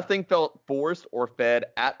 Nothing felt forced or fed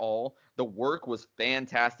at all. The work was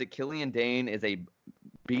fantastic. Killian Dane is a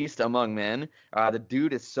beast among men. The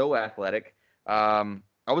dude is so athletic.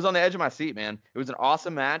 I was on the edge of my seat, man. It was an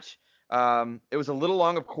awesome match. It was a little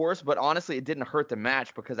long, of course, but honestly, it didn't hurt the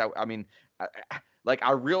match because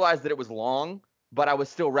I realized that it was long, but I was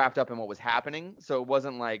still wrapped up in what was happening. So it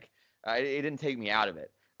wasn't like it didn't take me out of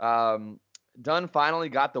it. Dunne finally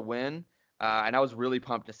got the win, and I was really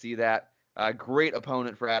pumped to see that. Great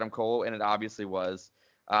opponent for Adam Cole, and it obviously was.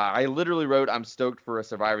 I literally wrote, I'm stoked for a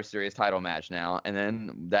Survivor Series title match now, and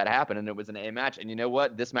then that happened, and it was an A match. And you know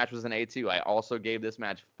what? This match was an A too. I also gave this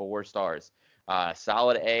match 4 stars.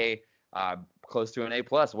 Solid A, close to an A+.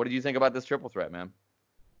 What did you think about this triple threat, man?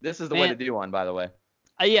 This is the way to do one, by the way.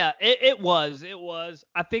 Yeah, it was. It was.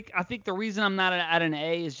 I think the reason I'm not at an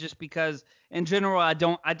A is just because in general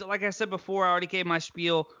like I said before, I already gave my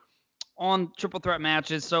spiel on triple threat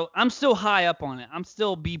matches, so I'm still high up on it. I'm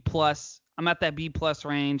still B plus. I'm at that B plus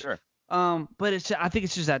range. Sure. But I think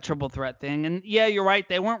it's just that triple threat thing. And yeah, you're right.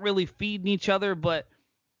 They weren't really feeding each other, but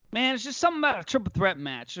man, it's just something about a triple threat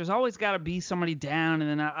match. There's always got to be somebody down,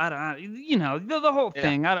 and then I the whole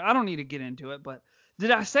thing. I don't need to get into it, but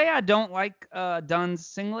did I say I don't like Dunn's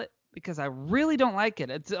singlet? Because I really don't like it.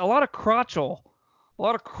 It's a lot of crotchal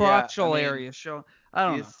area show. I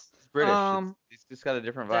don't know. He's British. He's just got a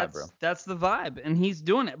different vibe, bro. That's the vibe, and he's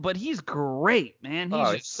doing it. But he's great, man.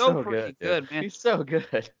 He's just so freaking good, man. He's so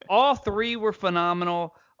good. All three were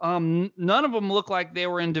phenomenal. None of them look like they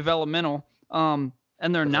were in developmental.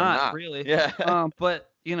 And they're not really. Yeah. But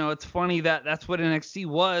it's funny that that's what NXT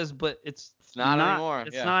was, but it's not anymore.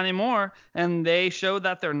 It's not anymore, and they showed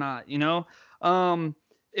that they're not.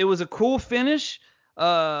 It was a cool finish.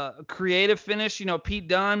 Creative finish, Pete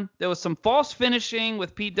Dunne. There was some false finishing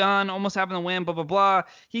with Pete Dunne, almost having to win, blah, blah, blah.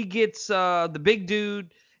 He gets the big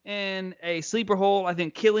dude in a sleeper hold, I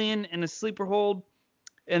think Killian in a sleeper hold,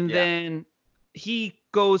 and then he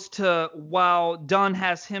goes to, while Dunne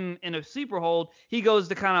has him in a sleeper hold, he goes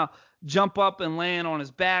to kind of jump up and land on his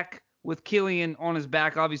back with Killian on his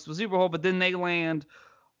back, obviously sleeper hold, but then they land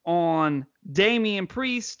on Damian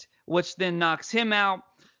Priest, which then knocks him out.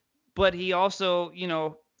 But he also,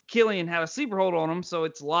 Killian had a sleeper hold on him, so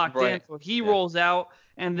it's locked in. So he rolls out,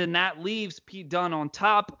 and then that leaves Pete Dunne on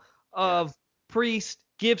top of Priest,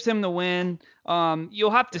 gives him the win.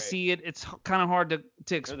 You'll have to see it. It's kind of hard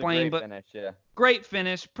to explain, but great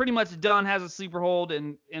finish. Pretty much Dunne has a sleeper hold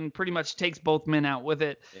and pretty much takes both men out with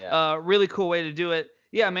it. Yeah. Really cool way to do it.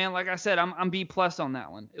 Yeah, man. Like I said, I'm B plus on that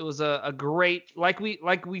one. It was a great,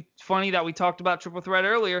 funny that we talked about triple threat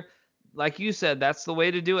earlier. Like you said, that's the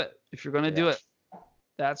way to do it. If you're gonna do it,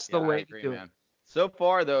 that's the way to do it. So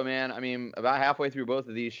far, though, man, I mean, about halfway through both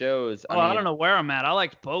of these shows. I don't know where I'm at. I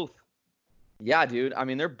liked both. Yeah, dude. I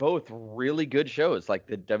mean, they're both really good shows. Like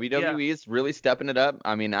the WWE is really stepping it up.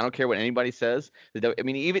 I mean, I don't care what anybody says.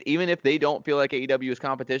 Even if they don't feel like AEW is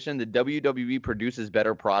competition, the WWE produces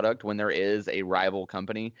better product when there is a rival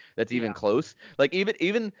company that's even close. Like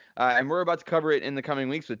even and we're about to cover it in the coming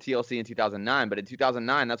weeks with TLC in 2009. But in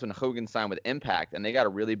 2009, that's when Hogan signed with Impact, and they got a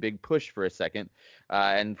really big push for a second.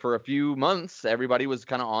 And for a few months, everybody was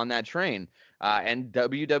kind of on that train. And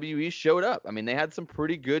WWE showed up. I mean, they had some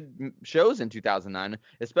pretty good shows in 2009,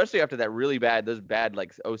 especially after that really bad, those bad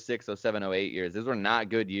like 06, 07, 08 years. Those were not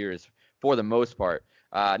good years for the most part.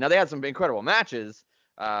 Now, they had some incredible matches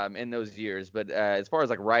in those years, but as far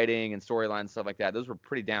as like writing and storyline stuff like that, those were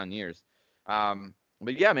pretty down years.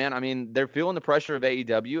 But yeah, man, I mean, they're feeling the pressure of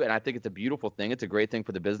AEW, and I think it's a beautiful thing. It's a great thing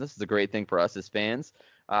for the business. It's a great thing for us as fans.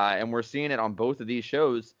 And we're seeing it on both of these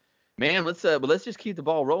shows. Man, let's just keep the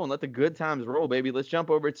ball rolling. Let the good times roll, baby. Let's jump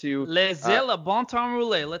over to Laissez le bon temps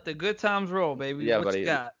rouler. Let the good times roll, baby. Yeah, what buddy. You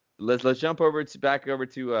got? Let's jump back over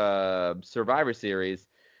to Survivor Series.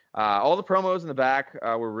 All the promos in the back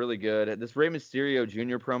were really good. This Rey Mysterio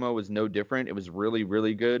Jr. promo was no different. It was really,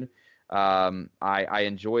 really good. I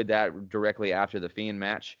enjoyed that directly after the Fiend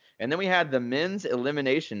match. And then we had the men's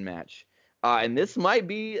elimination match. And this might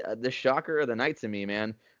be the shocker of the night to me,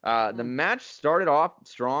 man. The match started off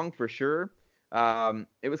strong for sure.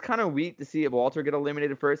 It was kind of weak to see Walter get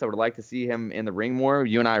eliminated first. I would like to see him in the ring more.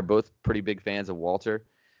 You and I are both pretty big fans of Walter.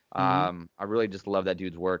 I really just love that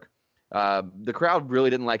dude's work. The crowd really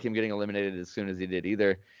didn't like him getting eliminated as soon as he did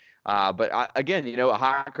either. But again, a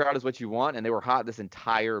hot crowd is what you want, and they were hot this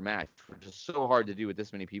entire match, which is so hard to do with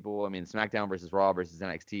this many people. I mean, SmackDown versus Raw versus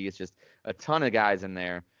NXT, it's just a ton of guys in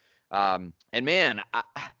there. And man,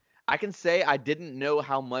 I can say I didn't know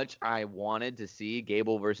how much I wanted to see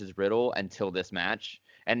Gable versus Riddle until this match.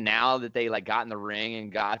 And now that they got in the ring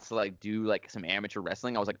and got to do some amateur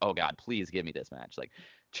wrestling, I was like, oh God, please give me this match.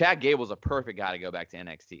 Chad Gable's a perfect guy to go back to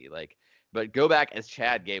NXT. But go back as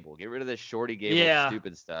Chad Gable. Get rid of this Shorty Gable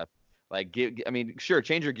stupid stuff. Sure,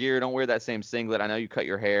 change your gear. Don't wear that same singlet. I know you cut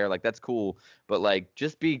your hair. That's cool. But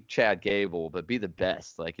just be Chad Gable, but be the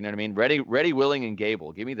best. You know what I mean? Ready, willing, and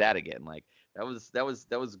Gable. Give me that again. That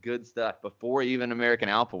was good stuff before even American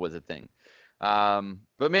Alpha was a thing.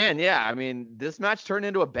 But man, yeah, I mean, this match turned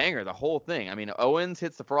into a banger, the whole thing. I mean, Owens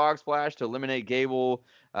hits the frog splash to eliminate Gable.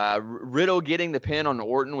 Riddle getting the pin on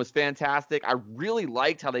Orton was fantastic. I really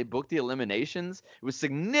liked how they booked the eliminations. It was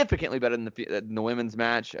significantly better than the women's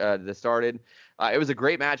match that started. It was a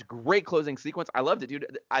great match, great closing sequence. I loved it,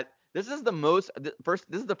 dude. This is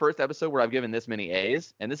the first episode where I've given this many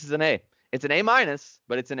A's, and this is an A. It's an A-,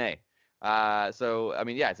 but it's an A. So I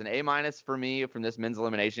mean, yeah, it's an A- for me from this men's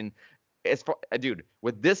elimination. Dude,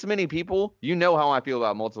 with this many people, you know how I feel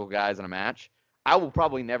about multiple guys in a match. I will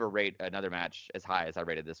probably never rate another match as high as I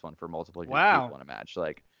rated this one for multiple Wow. people in a match.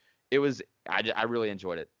 Like, it was, I really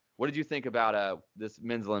enjoyed it. What did you think about this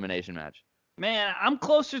men's elimination match? Man, I'm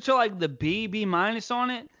closer to like the B minus on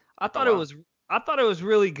it. I Oh thought it wow. was I thought it was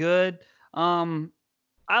really good. Um,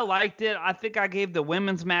 I liked it. I think I gave the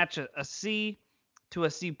women's match a C to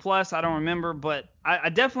a C plus. I don't remember, but I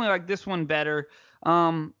definitely like this one better.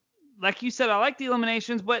 Like you said, I like the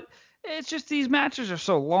eliminations, but it's just these matches are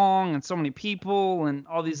so long and so many people and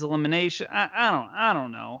all these eliminations. I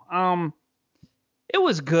don't know. It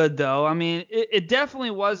was good though. I mean, it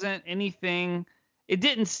definitely wasn't anything. It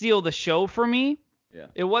didn't steal the show for me. Yeah.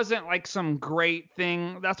 It wasn't like some great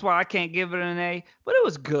thing. That's why I can't give it an A. But it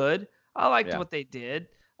was good. I liked Yeah. what they did.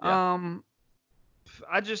 Yeah.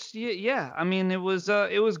 I just yeah. I mean, it was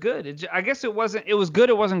good. I guess it wasn't. It was good.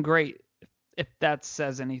 It wasn't great. If that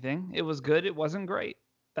says anything, it was good. It wasn't great.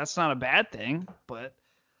 That's not a bad thing. But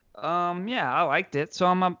yeah, I liked it. So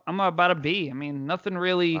I'm about a B. I mean, nothing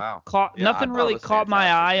really Wow. caught Yeah, I nothing thought it really was caught my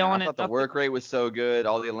fantastic, eye man. I on it. thought the work rate was so good.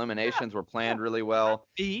 All the eliminations were planned really well.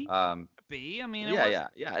 B. Um, B. I mean, yeah.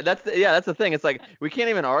 That's the thing. It's like we can't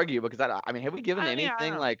even argue because I mean, have we given I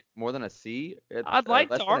anything like more than a C? I'd like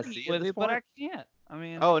Less to than a argue C at with this it, but point? I can't. I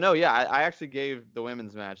mean, Oh no, yeah. I actually gave the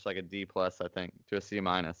women's match like a D plus, I think, to a C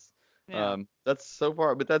minus. yeah. That's so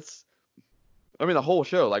far, but I mean the whole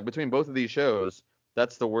show, like between both of these shows,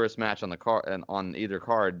 that's the worst match on the card and on either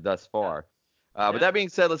card thus far. But that being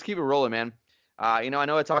said, let's keep it rolling, man. I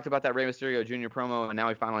know I talked about that Rey Mysterio Jr. promo, and now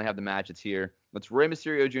we finally have the match. It's here. It's Rey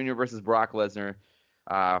Mysterio Jr. versus Brock Lesnar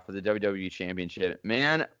for the WWE Championship.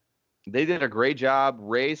 Man, they did a great job.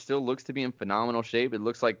 Rey still looks to be in phenomenal shape. It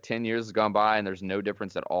looks like 10 years has gone by and there's no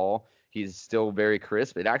difference at all. He's still very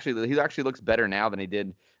crisp. He actually looks better now than he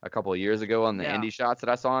did a couple of years ago on the Yeah. indie shots that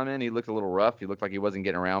I saw him in. He looked a little rough. He looked like he wasn't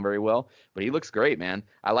getting around very well, but he looks great, man.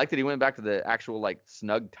 I like that he went back to the actual like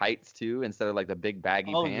snug tights too instead of like the big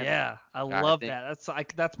baggy Oh pants. yeah, I I love think- that.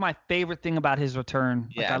 That's my favorite thing about his return.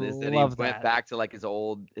 Like, Yeah, I is that love he went that. back to like his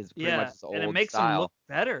pretty much his old and it makes style. him look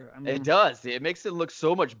better. I mean, It does. It makes it look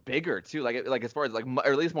so much bigger too. Like as far as like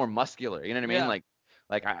or at least more muscular. You know what I mean? Yeah. Like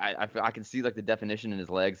I can see like the definition in his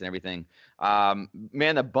legs and everything.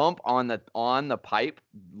 Man, the bump on the pipe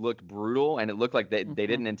looked brutal, and it looked like they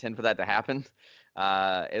didn't intend for that to happen.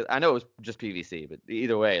 I know it was just PVC, but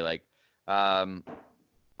either way, like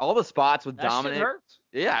all the spots with that Dominic. shit hurts.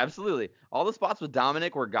 Yeah, absolutely. All the spots with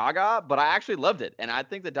Dominic were gaga, but I actually loved it, and I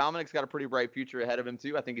think that Dominic's got a pretty bright future ahead of him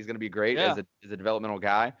too. I think he's going to be great Yeah. as a developmental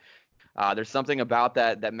guy. There's something about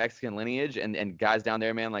that Mexican lineage and guys down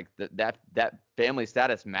there, man. Like that family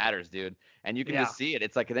status matters, dude. And you can just see it.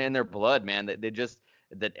 It's like in their blood, man. That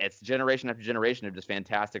it's generation after generation of just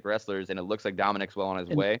fantastic wrestlers, and it looks like Dominic's well on his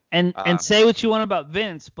way. And say what you want about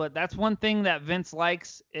Vince, but that's one thing that Vince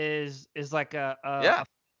likes is like a family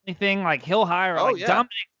thing. Like he'll hire Dominic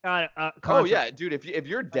got a contract. Oh yeah, dude. If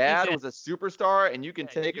your dad was a superstar and you can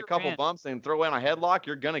take a couple fan. bumps and throw in a headlock,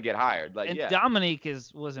 you're gonna get hired. Like And Dominic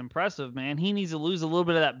was impressive, man. He needs to lose a little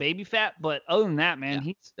bit of that baby fat, but other than that, man,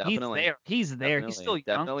 he's there. He's there. He's still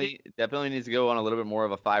young. Definitely needs to go on a little bit more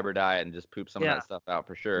of a fiber diet and just poop some of that stuff out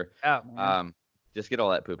for sure. Yeah, man. Just get all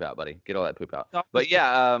that poop out, buddy. Get all that poop out. But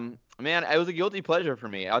yeah, man, it was a guilty pleasure for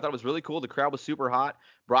me. I thought it was really cool. The crowd was super hot.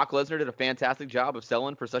 Brock Lesnar did a fantastic job of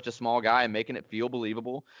selling for such a small guy and making it feel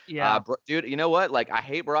believable. Yeah. Dude, you know what? Like, I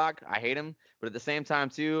hate Brock. I hate him. But at the same time,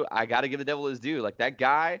 too, I got to give the devil his due. Like, that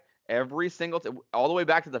guy, every single all the way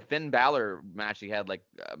back to the Finn Balor match he had, like,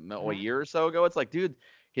 a year or so ago, it's like, dude,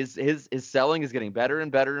 his selling is getting better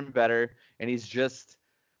and better and better. And he's just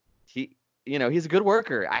he's a good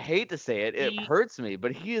worker. I hate to say it. It hurts me,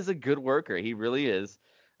 but he is a good worker. He really is.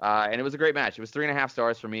 And it was a great match. It was 3.5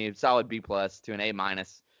 stars for me. Solid B+ to an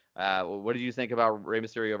A-. What did you think about Rey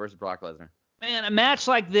Mysterio versus Brock Lesnar? Man, a match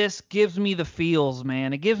like this gives me the feels,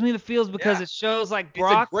 man. It gives me the feels because it shows like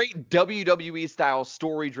Brock. It's a great WWE style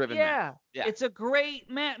story-driven match. Yeah. It's a great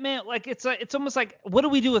man. Like it's almost like, what do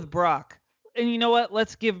we do with Brock? And you know what?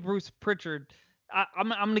 Let's give Bruce Pritchard. I'm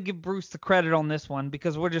gonna give Bruce the credit on this one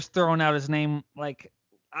because we're just throwing out his name. Like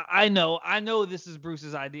I know this is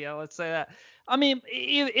Bruce's idea. Let's say that. I mean,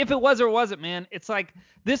 if it was or wasn't, man, it's like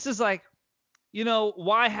this is like,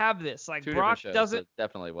 why have this? Like Brock doesn't. It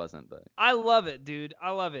definitely wasn't, but I love it, dude.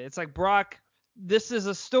 I love it. It's like Brock. This is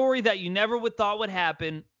a story that you never would thought would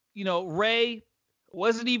happen. Rey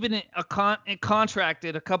wasn't even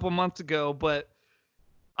contracted a couple months ago, but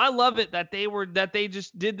I love it that they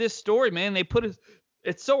just did this story, man.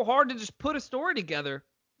 It's so hard to just put a story together.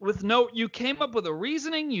 you came up with a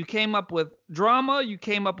reasoning, you came up with drama, you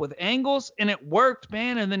came up with angles, and it worked,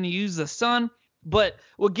 man. And then you use the sun. But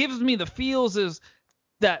what gives me the feels is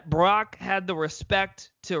that Brock had the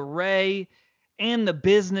respect to Ray and the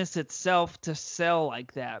business itself to sell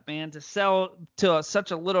like that, man, to sell to such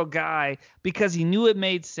a little guy because he knew it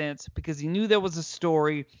made sense, because he knew there was a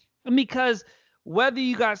story, and because whether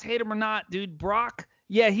you guys hate him or not, dude, Brock,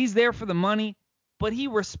 yeah, he's there for the money, but he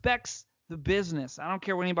respects the business. I don't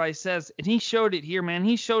care what anybody says, and he showed it here, man.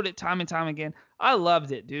 He showed it time and time again. I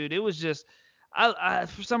loved it, dude. It was just I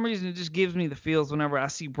for some reason it just gives me the feels whenever I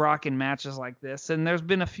see Brock in matches like this. And there's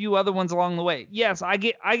been a few other ones along the way. Yes, I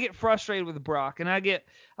get frustrated with Brock, and I get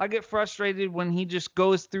frustrated when he just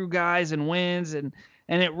goes through guys and wins, and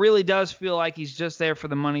it really does feel like he's just there for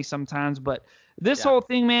the money sometimes. But this whole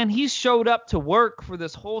thing, man, he's showed up to work for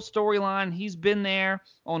this whole storyline. He's been there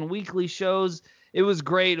on weekly shows. It was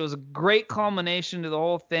great. It was a great culmination to the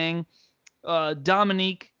whole thing.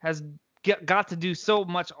 Dominique has got to do so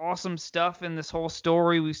much awesome stuff in this whole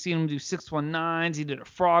story. We've seen him do 619s. He did a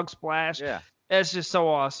frog splash. Yeah. It's just so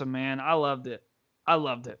awesome, man. I loved it.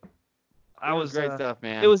 It was great stuff,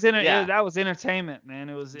 man. That was entertainment, man.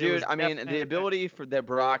 Dude, I mean, the ability that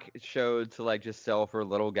Brock showed to like just sell for a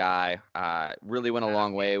little guy really went a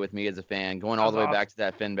long way with me as a fan, going all the way back to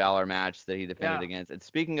that Finn Balor match that he defended against. And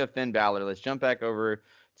speaking of Finn Balor, let's jump back over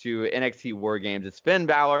to NXT War Games. It's Finn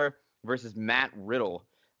Balor versus Matt Riddle.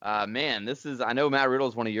 Man, I know Matt Riddle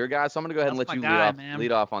is one of your guys, so I'm going to go ahead and let you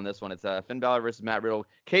lead off on this one. It's Finn Balor versus Matt Riddle.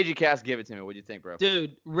 KG Cast, give it to me. What do you think, bro?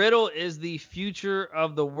 Dude, Riddle is the future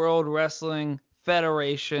of the World Wrestling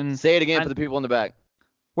Federation. Say it again for the people in the back.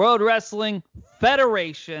 World Wrestling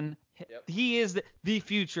Federation. Yep. He is the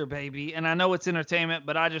future, baby. And I know it's entertainment,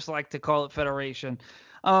 but I just like to call it Federation.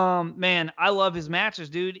 Man, I love his matches,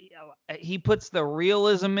 dude. He puts the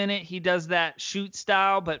realism in it. He does that shoot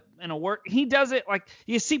style, but he does it like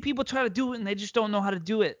you see people try to do it and they just don't know how to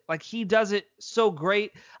do it. Like he does it so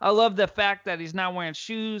great. I love the fact that he's not wearing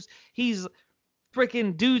shoes. He's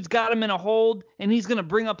freaking dude's got him in a hold and he's going to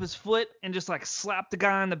bring up his foot and just like slap the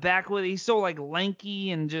guy on the back with it. He's so like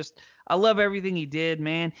lanky and just, I love everything he did,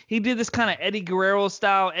 man. He did this kind of Eddie Guerrero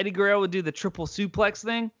style. Eddie Guerrero would do the triple suplex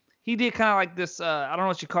thing. He did kind of like this, I don't know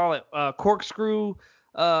what you call it, corkscrew.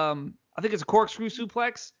 I think it's a corkscrew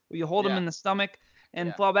suplex where you hold him in the stomach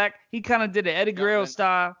and fall back. He kind of did an Eddie Guerrero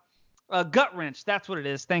style gut wrench. That's what it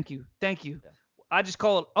is. Thank you. Yeah. I just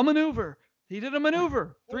call it a maneuver. He did a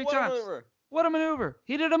maneuver 3 times. What a maneuver.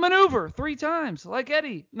 He did a maneuver 3 times like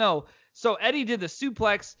Eddie. No. So Eddie did the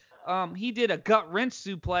suplex. He did a gut wrench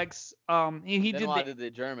suplex. He did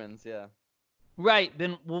the Germans, yeah. Right.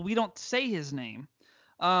 Then, well, we don't say his name.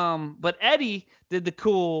 But Eddie did the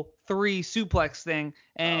cool 3 suplex thing,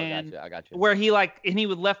 and I got you. Where he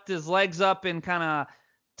would lift his legs up and kind of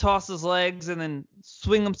toss his legs and then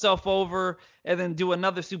swing himself over and then do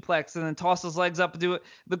another suplex and then toss his legs up and do it.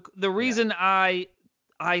 The reason I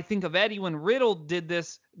think of Eddie when Riddle did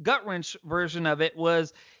this gut wrench version of it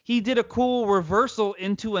was he did a cool reversal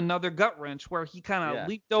into another gut wrench where he kind of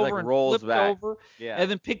leaped over and flipped over and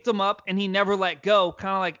then picked him up and he never let go,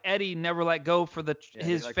 kind of like Eddie never let go for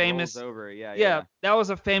his famous over. That was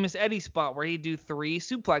a famous Eddie spot where he'd do 3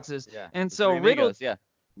 suplexes. And so Riddle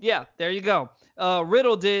there you go.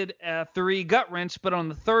 Riddle did 3 gut wrench, but on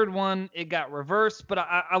the 3rd one it got reversed. But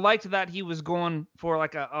I liked that he was going for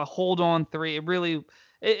like a hold on 3. It really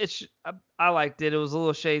I liked it. It was a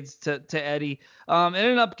little shades to Eddie. It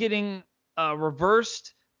ended up getting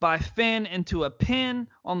reversed by Finn into a pin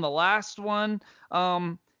on the last one.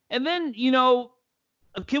 And then,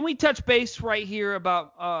 can we touch base right here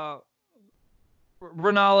about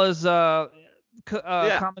Ranala's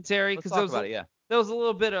commentary? Let's talk about it, There was a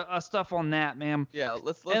little bit of stuff on that, man. Yeah,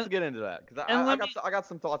 let's get into that because I got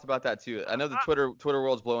some thoughts about that too. I know the Twitter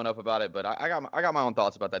world's blowing up about it, but I got my own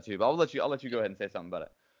thoughts about that too. But I'll let you go ahead and say something about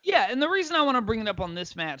it. Yeah, and the reason I want to bring it up on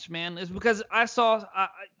this match, man, is because I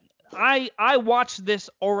watched this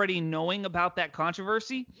already knowing about that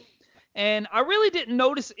controversy, and I really didn't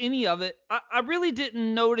notice any of it. I really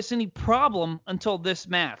didn't notice any problem until this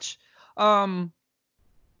match.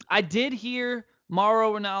 I did hear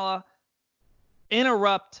Mauro Ranallo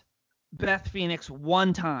interrupt Beth Phoenix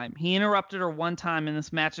one time. He interrupted her one time in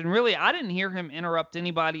this match, and really I didn't hear him interrupt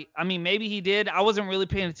anybody. I mean, maybe he did. I wasn't really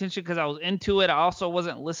paying attention because I was into it. I also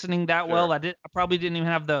wasn't listening that well. I probably didn't even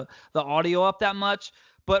have the audio up that much,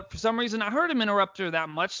 but for some reason I heard him interrupt her that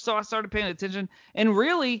much, so I started paying attention, and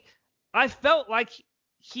really I felt like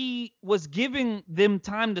he was giving them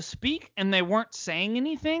time to speak and they weren't saying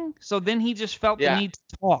anything, so then he just felt the need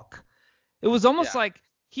to talk. It was almost like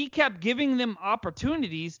he kept giving them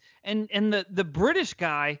opportunities, and the British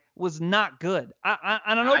guy was not good.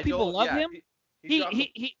 I don't know, people love him.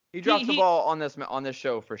 He drops the ball on this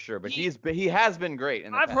show for sure, but he has been great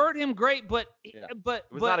in the I've past. heard him great, but it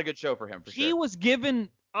was not a good show for him for sure. He was given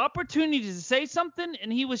opportunities to say something,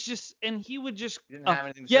 and he would just he didn't have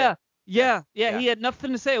anything to say. Yeah. He had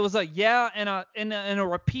nothing to say. It was like and a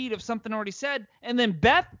repeat of something already said, and then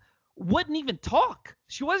Beth wouldn't even talk.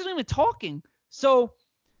 She wasn't even talking. So,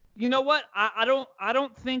 you know what? I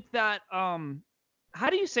don't think that how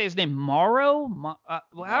do you say his name? Mauro?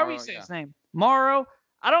 However you say his name. Mauro.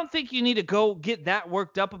 I don't think you need to go get that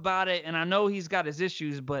worked up about it. And I know he's got his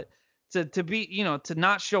issues, but to be, to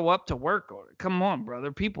not show up to work, or come on,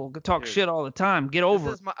 brother. People talk shit all the time. Get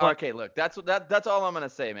over it. Okay, look, that's all I'm gonna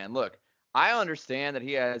say, man. Look, I understand that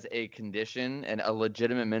he has a condition and a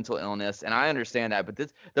legitimate mental illness, and I understand that. But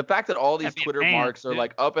the fact that all these Twitter marks are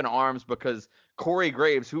like up in arms because Corey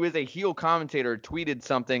Graves, who is a heel commentator, tweeted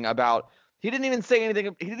something about. He didn't even say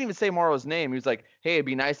anything. He didn't even say Mauro's name. He was like, "Hey, it'd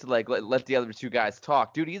be nice to like let the other two guys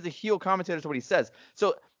talk." Dude, he's a heel commentator. That's what he says.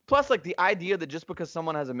 So plus, like the idea that just because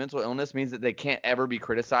someone has a mental illness means that they can't ever be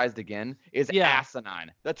criticized again is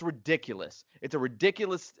asinine. That's ridiculous. It's a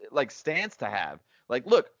ridiculous like stance to have. Like,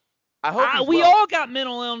 look, I hope we all got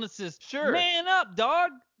mental illnesses. Sure, man up,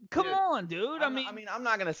 dog. Come on, dude. I mean, I'm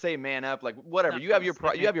not gonna say man up. Like, whatever. You have your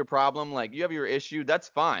problem. Like, you have your issue. That's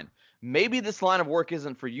fine. Maybe this line of work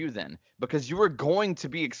isn't for you then, because you are going to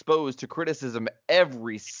be exposed to criticism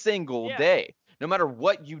every single day, no matter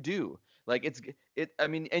what you do. Like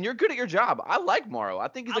and you're good at your job. I like Mauro. I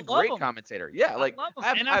think he's a great commentator. Yeah, like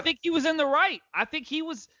I think he was in the right. I think he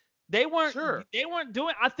was. They weren't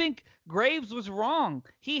doing. I think Graves was wrong.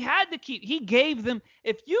 He had to he gave them.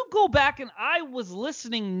 If you go back, and I was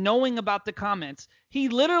listening, knowing about the comments, he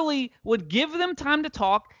literally would give them time to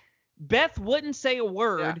talk. Beth wouldn't say a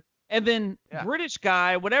word. Yeah. And then British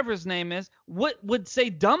guy, whatever his name is, would say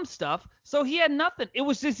dumb stuff. So he had nothing. It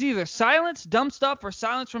was just either silence, dumb stuff, or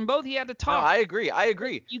silence from both. He had to talk. No, I agree.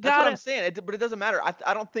 That's what I'm saying. But it doesn't matter.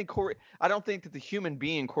 I don't think that the human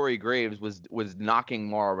being Corey Graves was knocking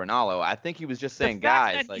Mauro Ranallo. I think he was just saying,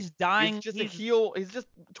 guys, like, he's dying. He's just a heel. He's just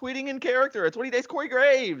tweeting in character. It's what he does. Corey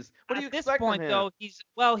Graves. What do you expect from him? At this point,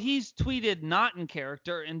 though, he's tweeted not in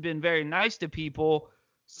character and been very nice to people.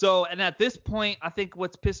 So, and at this point, I think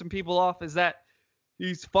what's pissing people off is that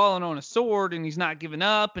he's falling on a sword and he's not giving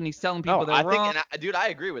up and he's telling people they're wrong. Dude, I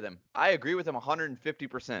agree with him. I agree with him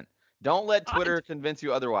 150%. Don't let Twitter convince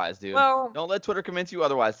you otherwise, dude. Well, don't let Twitter convince you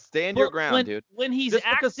otherwise. Stand your ground, dude. When he's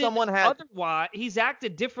otherwise, he's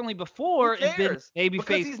acted differently before and been babyface.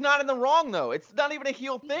 Because he's not in the wrong, though. It's not even a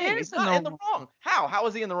heel thing. He's not in the wrong. How? How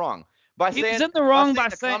is he in the wrong? He was in the wrong by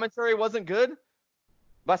saying the commentary wasn't good?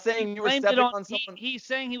 By saying you were stepping on someone? He's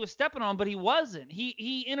saying he was stepping on, but he wasn't.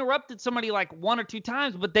 He interrupted somebody like one or two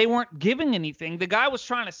times, but they weren't giving anything. The guy was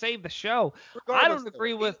trying to save the show. I don't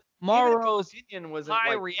agree with Mauro's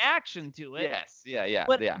high reaction to it. Yes, yeah.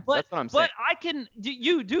 That's what I'm saying.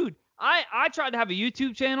 But dude, I tried to have a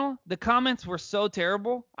YouTube channel. The comments were so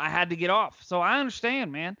terrible, I had to get off. So I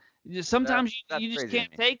understand, man. Sometimes you just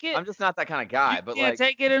can't take it. I'm just not that kind of guy. You can't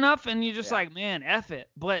take it enough, and you're just like, man, F it.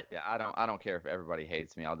 But yeah, I don't care if everybody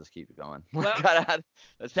hates me. I'll just keep going. Well,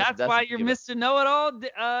 that's why you're Mr. Know-It-All.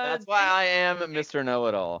 That's why I am Mr.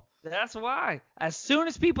 Know-It-All. That's why. As soon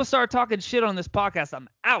as people start talking shit on this podcast, I'm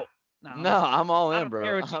out. No, I'm all in, bro. I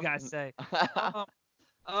don't care what you guys say.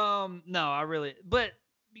 No, I really. But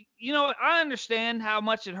you know, I understand how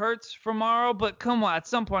much it hurts for Mauro, but come on, at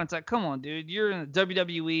some point it's like, come on, dude, you're in the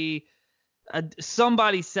WWE.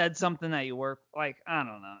 Somebody said something that you work like, I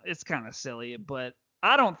don't know, it's kind of silly, but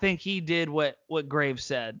I don't think he did what Graves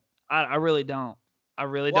said. I really don't. I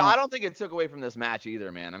really don't. Well, I don't think it took away from this match either,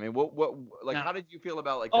 man. I mean, how did you feel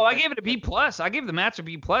about like? I gave it a B+. I gave the match a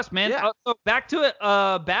B+, man. Yeah. So back to it.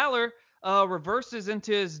 Balor reverses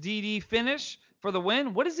into his DD finish for the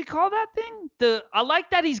win. What does he call that thing? I like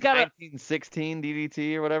that he's got 1916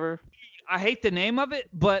 DDT or whatever. I hate the name of it,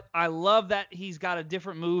 but I love that he's got a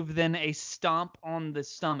different move than a stomp on the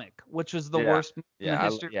stomach, which was the worst move in the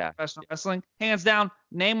history of professional wrestling. Hands down,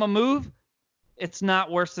 name a move. It's not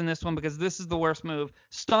worse than this one because this is the worst move.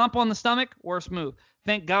 Stomp on the stomach, worst move.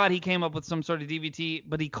 Thank God he came up with some sort of DVT,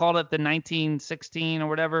 but he called it the 1916 or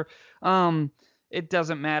whatever. It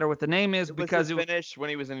doesn't matter what the name is because it was finished when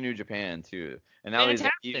he was in New Japan too, and now he's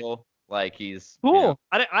evil. Like he's cool.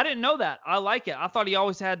 You know. I didn't know that. I like it. I thought he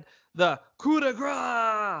always had the coup de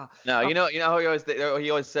grace. No, you know he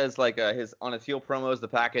always says like on his heel promos, the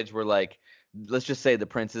package were like, let's just say the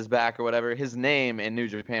Prince is back or whatever. His name in New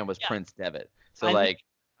Japan was Prince Devitt. So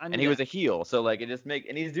and he was a heel. So like and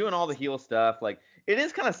he's doing all the heel stuff. Like it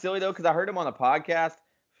is kind of silly though, because I heard him on the podcast,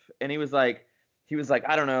 and he was like,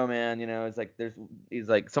 I don't know, man. You know, he's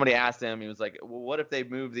like, somebody asked him, he was like, well, what if they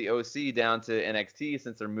move the OC down to NXT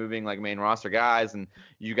since they're moving like main roster guys, and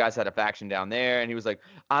you guys had a faction down there? And he was like,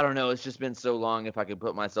 I don't know, it's just been so long, if I could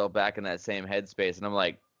put myself back in that same headspace. And I'm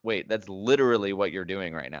like, wait, that's literally what you're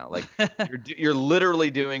doing right now. Like you're literally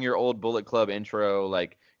doing your old Bullet Club intro.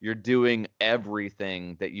 Like you're doing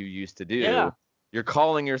everything that you used to do. Yeah. You're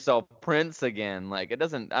calling yourself Prince again. Like I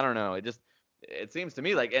don't know. It seems to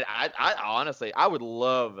me like I honestly, I would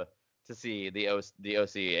love to see the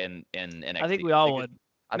OC in NXT. I think we all would.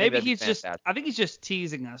 Maybe I think he's just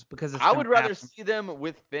teasing us because I would rather see them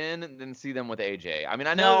with Finn than see them with AJ. I mean,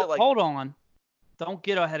 I know that, like, hold on. Don't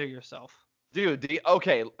get ahead of yourself. Dude,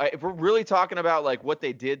 okay, if we're really talking about like what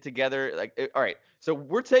they did together, like, all right, so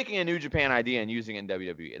we're taking a New Japan idea and using it in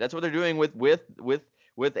WWE. That's what they're doing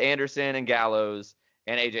with Anderson and Gallows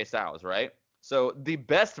and AJ Styles, right? So the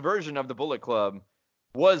best version of the Bullet Club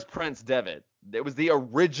was Prince Devitt. It was the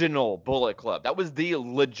original Bullet Club. That was the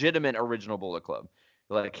legitimate original Bullet Club.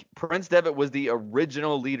 Like Prince Devitt was the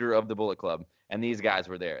original leader of the Bullet Club, and these guys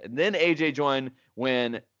were there. And then AJ joined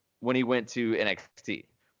when he went to NXT.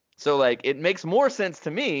 So, like, it makes more sense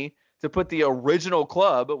to me to put the original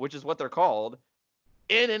club, which is what they're called,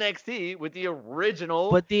 in NXT with the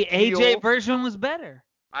original. But the AJ version was better.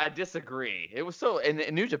 I disagree. It was in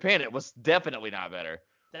New Japan, it was definitely not better.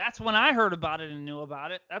 That's when I heard about it and knew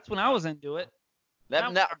about it. That's when I was into it.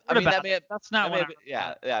 It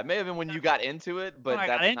may have been when you got into it, but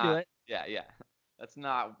that's not. Yeah. That's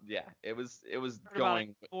not. Yeah, it was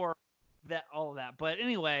going for that, all of that. But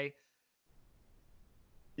anyway.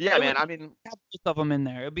 Yeah, man. I mean, have both of them in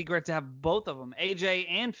there. It'd be great to have both of them, AJ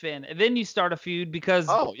and Finn. And then you start a feud because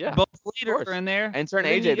both leaders are in there. And turn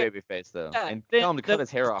AJ babyface though, and tell him to cut his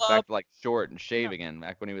hair off back to like short and shave again,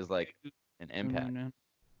 back when he was like an Impact.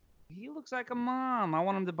 He looks like a mom. I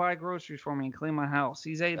want him to buy groceries for me and clean my house.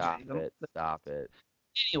 He's AJ. Stop it.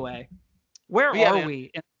 Anyway, where are we?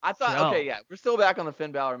 I thought, we're still back on the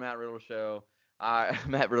Finn Balor Matt Riddle show.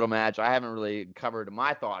 Matt Riddle match. I haven't really covered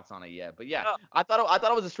my thoughts on it yet, but I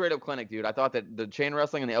thought it was a straight up clinic, dude. I thought that the chain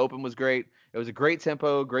wrestling in the open was great. It was a great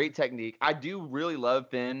tempo, great technique. I do really love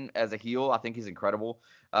Finn as a heel. I think he's incredible.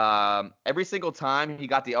 Every single time he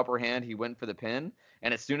got the upper hand, he went for the pin,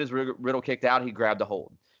 and as soon as Riddle kicked out, he grabbed a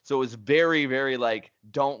hold. So it was very, very like,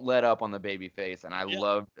 don't let up on the baby face, and I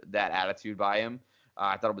loved that attitude by him.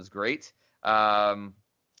 I thought it was great. Man,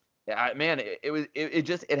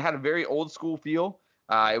 it had a very old school feel.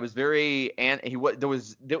 It was very, and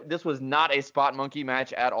this was not a spot monkey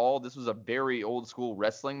match at all. This was a very old school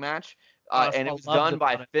wrestling match. And it was done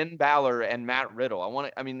by Finn Balor and Matt Riddle.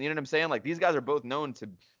 You know what I'm saying? Like, these guys are both known to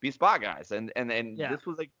be spot guys, and this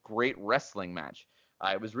was a great wrestling match.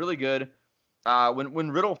 It was really good.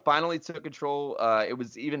 When Riddle finally took control, it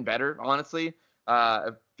was even better, honestly.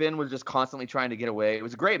 Finn was just constantly trying to get away. It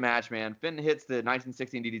was a great match, man. Finn hits the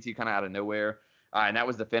 1916 DDT kind of out of nowhere, and that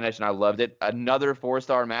was the finish, and I loved it. Another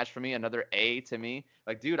 4-star match for me, another A to me.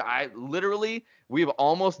 Like, dude, we've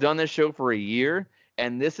almost done this show for a year,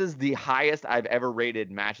 and this is the highest I've ever rated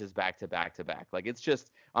matches back to back to back. Like, it's just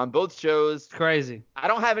on both shows. It's crazy. I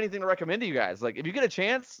don't have anything to recommend to you guys. Like, if you get a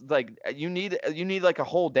chance, like, you need like a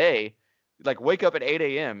whole day. Like, wake up at 8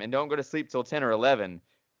 a.m. and don't go to sleep till 10 or 11.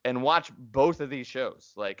 And watch both of these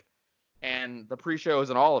shows, like, and the pre-shows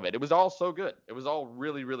and all of it. It was all so good. It was all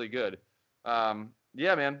really, really good.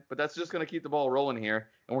 Yeah, man. But that's just gonna keep the ball rolling here,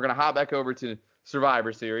 and we're gonna hop back over to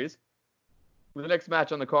Survivor Series. The next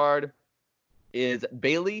match on the card is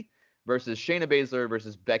Bayley versus Shayna Baszler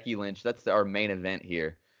versus Becky Lynch. That's our main event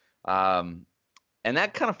here, and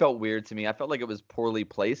that kind of felt weird to me. I felt like it was poorly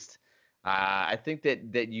placed. I think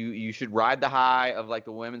that you should ride the high of like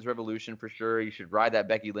the women's revolution for sure. You should ride that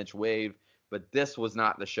Becky Lynch wave, but this was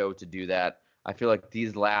not the show to do that. I feel like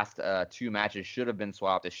these last two matches should have been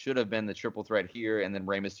swapped. It should have been the triple threat here and then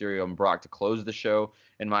Rey Mysterio and Brock to close the show,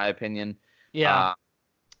 in my opinion. Yeah.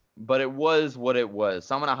 But it was what it was.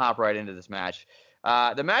 So I'm gonna hop right into this match.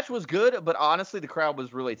 The match was good, but honestly, the crowd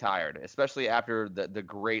was really tired, especially after the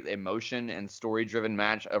great emotion and story-driven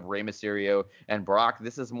match of Rey Mysterio and Brock.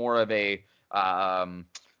 This is more of a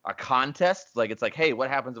contest. Like, it's like, hey,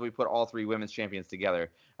 what happens if we put all three women's champions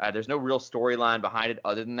together? There's no real storyline behind it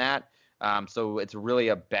other than that. So it's really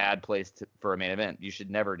a bad place for a main event. You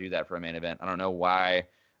should never do that for a main event. I don't know why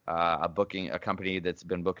a company that's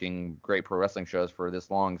been booking great pro wrestling shows for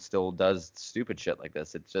this long still does stupid shit like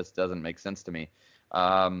this. It just doesn't make sense to me.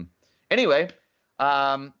 Anyway,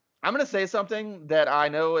 I'm going to say something that I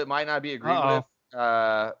know it might not be agreed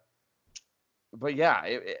with. but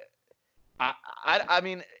yeah, I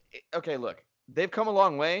mean, okay, look, they've come a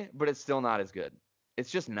long way, but it's still not as good. It's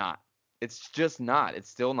just not. It's just not. It's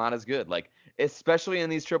still not as good. Like, especially in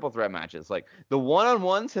these triple threat matches. Like, the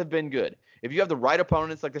one-on-ones have been good. If you have the right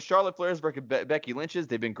opponents, like the Charlotte Flairs versus Becky Lynch's,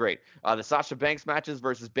 they've been great. The Sasha Banks matches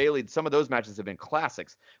versus Bayley, some of those matches have been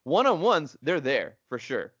classics. One-on-ones, they're there for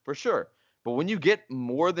sure, for sure. But when you get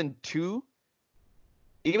more than two,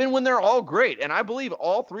 even when they're all great, and I believe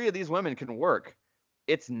all three of these women can work,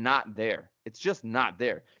 it's not there. It's just not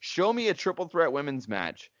there. Show me a triple threat women's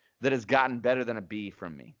match that has gotten better than a B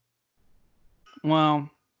from me. Well,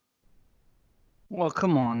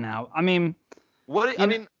 come on now. I mean,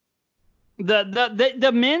 the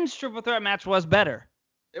men's triple threat match was better.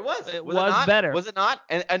 It was. It was better. Was it not?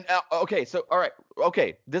 And okay, so all right,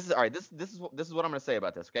 okay, this is all right. This is what I'm gonna say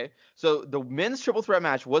about this. Okay, so the men's triple threat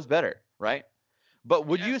match was better, right? But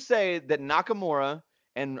would you say that Nakamura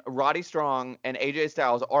and Roddy Strong and AJ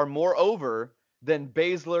Styles are more over than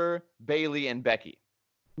Baszler, Bayley, and Becky?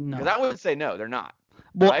 No. Because I would say no, they're not.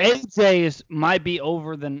 Well, right? AJ might be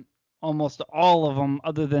over than almost all of them,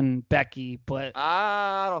 other than Becky. But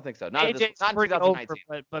I don't think so. Not AJ's not pretty 2019.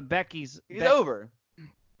 over, but Becky's over.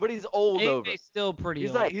 But he's old AJ's over. Still pretty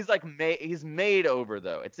old. He's made over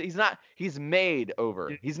though. He's made over.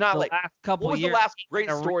 Dude, he's not like last couple what was years, the last great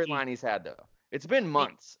storyline he's had though? It's been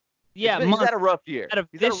months. Yeah, he's had a rough year.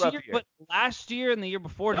 But last year and the year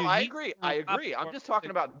before. No, dude, I agree. I'm just talking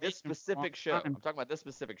about this specific show. I'm talking about this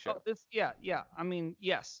specific show. Yeah. I mean,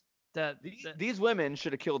 yes. These women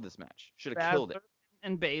should have killed this match. Should have killed it.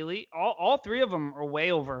 And Bayley, all three of them are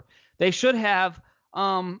way over. They should have.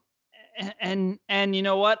 And you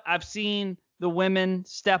know what? I've seen the women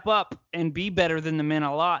step up and be better than the men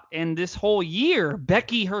a lot. And this whole year,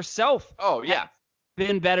 Becky herself. Oh yeah.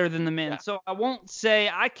 Been better than the men. Yeah. So I won't say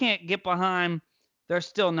I can't get behind they're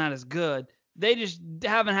still not as good. They just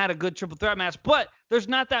haven't had a good triple threat match. But there's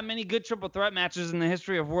not that many good triple threat matches in the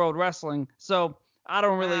history of world wrestling. So I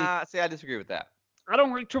don't really see. I disagree with that. I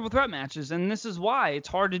don't like triple threat matches, and this is why it's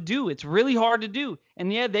hard to do. It's really hard to do.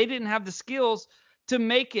 And yeah, they didn't have the skills to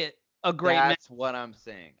make it a great match. That's what I'm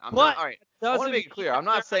saying. All right. I want to make it clear. I'm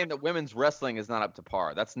not saying that women's wrestling is not up to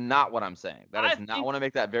par. That's not what I'm saying. I want to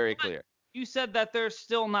make that very clear. You said that they're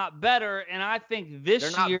still not better, and I think this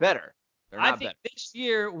year... They're not better. I think this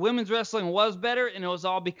year women's wrestling was better, and it was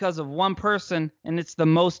all because of one person, and it's the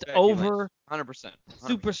most over 100%.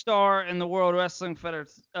 superstar in the World Wrestling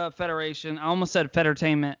Federation. I almost said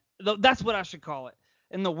Federtainment. That's what I should call it.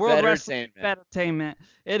 In the World Wrestling Federtainment,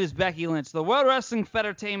 it is Becky Lynch. The World Wrestling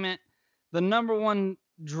Federtainment, the number one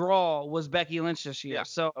draw was Becky Lynch this year. Yeah.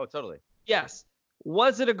 So, totally. Yes.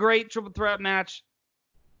 Was it a great triple threat match?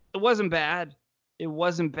 It wasn't bad.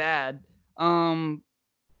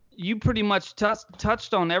 You pretty much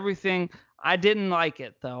touched on everything. I didn't like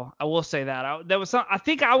it though. I will say that. I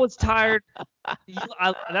think I was tired.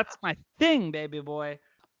 That's my thing, baby boy.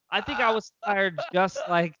 I think I was tired just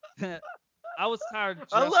like I was tired.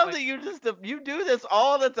 I love that you do this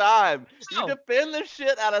all the time. You defend the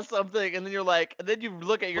shit out of something, and then you're like, and then you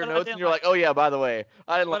look at your notes and you're like, oh yeah, by the way,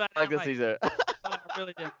 I didn't like this either. I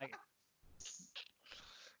really didn't like it.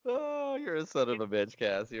 Oh, you're a son of a bitch,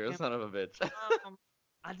 Cass. You're a son of a bitch.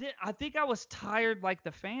 I think I was tired like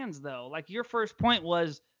the fans though. Like your first point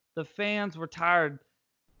was the fans were tired,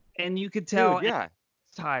 and you could tell. Dude, yeah.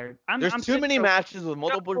 Tired. There's too many matches with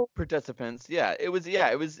multiple participants. Yeah, it was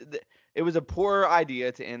a poor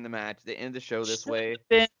idea to end the match, to end the show this way.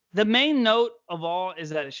 The main note of all is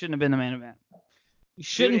that it shouldn't have been the main event. You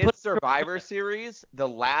shouldn't put Survivor Series. The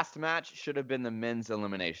last match should have been the men's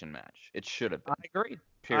elimination match. It should have been. I agree.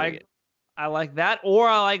 Period. I like that, or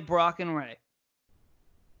I like Brock and Ray.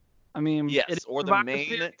 I mean, yes, or the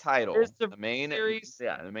main title. The main series.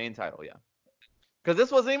 Yeah, the main title. Yeah. Because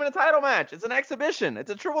this wasn't even a title match. It's an exhibition.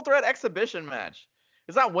 It's a triple threat exhibition match.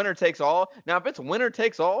 It's not winner takes all. Now, if it's winner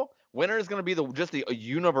takes all, winner is going to be just the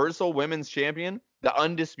universal women's champion, the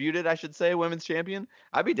undisputed, I should say, women's champion.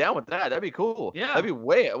 I'd be down with that. That'd be cool. Yeah. That'd be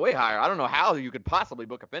way higher. I don't know how you could possibly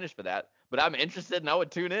book a finish for that, but I'm interested and I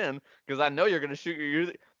would tune in because I know you're going to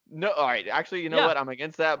shoot No, all right. Actually, you know what? I'm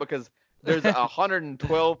against that because there's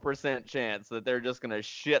 112% chance that they're just going to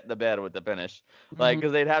shit the bed with the finish,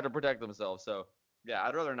 because they'd have to protect themselves. So, yeah,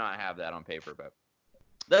 I'd rather not have that on paper, but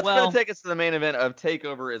that's going to take us to the main event of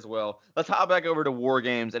TakeOver as well. Let's hop back over to War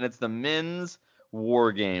Games, and it's the men's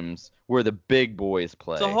War Games where the big boys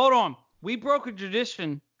play. So hold on. We broke a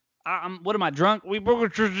tradition. What am I, drunk? We broke a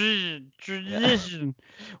tradition.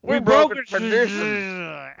 We broke a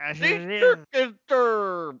tradition.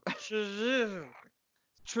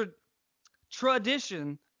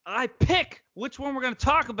 Tradition I pick which one we're going to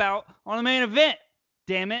talk about on the main event.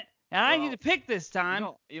 Damn it. And I need to pick this time.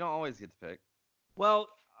 You don't always get to pick. Well,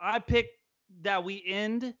 I picked that we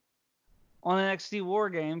end on NXT War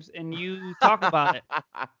Games, and you talk about it.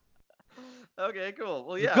 Okay, cool.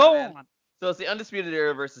 Well, yeah. Go man. on. So it's the Undisputed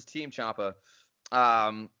Era versus Team Ciampa.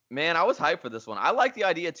 Man, I was hyped for this one. I like the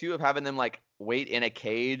idea too of having them like wait in a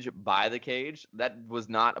cage by the cage. That was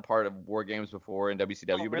not a part of War Games before in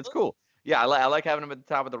WCW, but it's cool. Yeah, I like having them at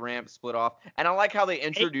the top of the ramp, split off, and I like how they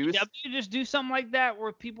introduced. AEW just do something like that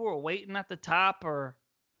where people were waiting at the top, or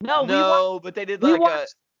but they did like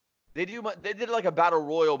they did like a battle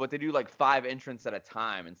royal, but they do like 5 entrants at a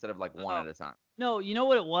time instead of like one at a time. No, you know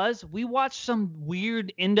what it was? We watched some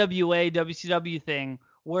weird NWA WCW thing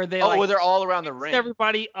where they where they're all around the ring.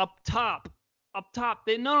 Everybody up top.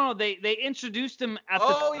 They introduced him at the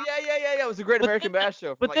top. Oh, yeah. It was a Great American Bash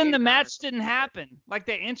show. But then the match didn't happen. Like,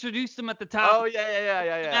 they introduced him at the top. Oh,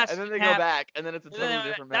 yeah. And then they go back, and then it's a totally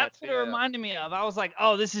different match. That's what it reminded me of. I was like,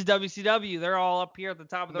 oh, this is WCW. They're all up here at the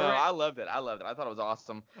top of the ring. No, I loved it. I thought it was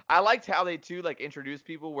awesome. I liked how they, too, like, introduced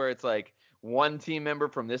people where it's, like, one team member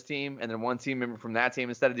from this team and then one team member from that team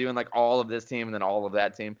instead of doing, like, all of this team and then all of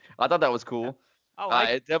that team. I thought that was cool. Yeah.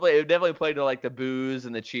 It definitely played to like the boos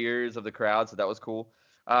and the cheers of the crowd, so that was cool.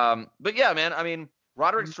 But yeah, man, I mean,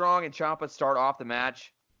 Roderick Strong and Ciampa start off the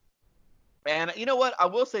match, and you know what? I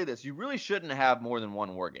will say this: you really shouldn't have more than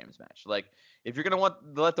one War Games match. Like, if you're gonna want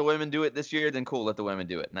to let the women do it this year, then cool, let the women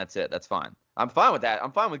do it, and that's it. That's fine. I'm fine with that.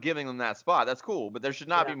 I'm fine with giving them that spot. That's cool, but there should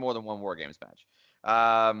not be more than one War Games match.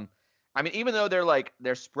 I mean, even though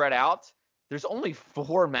they're spread out, there's only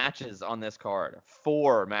 4 matches on this card.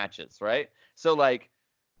 4 matches, right? So, like,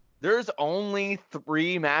 there's only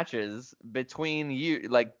 3 matches between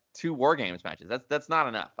 2 War Games matches. That's not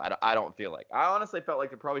enough. I don't feel like. I honestly felt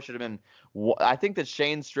like it probably should have been. I think the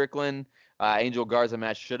Shane Strickland Angel Garza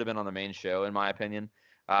match should have been on the main show, in my opinion.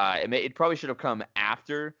 It probably should have come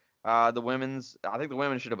after the women's. I think the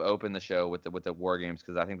women should have opened the show with the War Games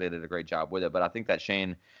because I think they did a great job with it. But I think that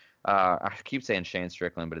Shane. I keep saying Shane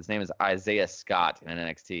Strickland, but his name is Isaiah Scott in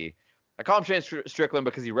NXT. I call him Shane Strickland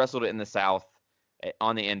because he wrestled it in the South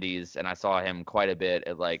on the Indies, and I saw him quite a bit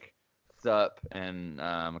at like Sup and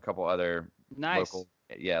a couple other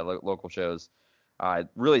local shows.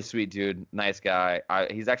 Really sweet dude, nice guy.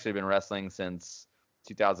 He's actually been wrestling since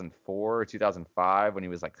 2004 or 2005 when he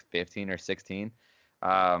was like 15 or 16.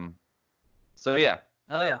 So yeah.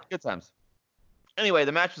 Oh yeah. Good times. Anyway,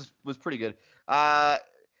 the match was pretty good.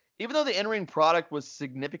 Even though the in-ring product was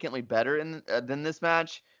significantly better than this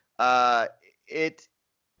match, it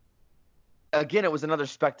was another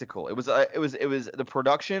spectacle. It was the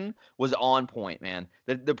production was on point, man.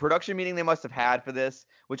 The production meeting they must have had for this,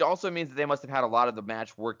 which also means that they must have had a lot of the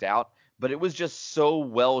match worked out, but it was just so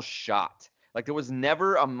well shot. Like, there was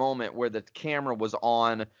never a moment where the camera was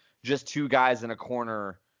on just 2 guys in a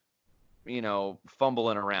corner,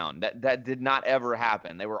 fumbling around. That did not ever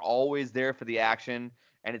happen. They were always there for the action.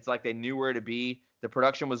 And it's like they knew where to be. The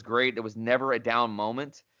production was great. There was never a down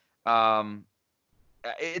moment.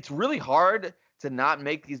 It's really hard to not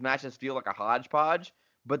make these matches feel like a hodgepodge,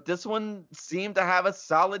 but this one seemed to have a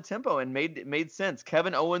solid tempo and made sense.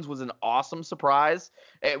 Kevin Owens was an awesome surprise.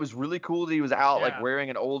 It was really cool that he was out like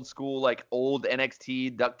wearing an old school, like old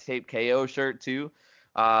NXT duct tape KO shirt too.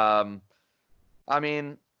 I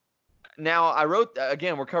mean, now, I wrote,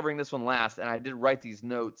 again, we're covering this one last, and I did write these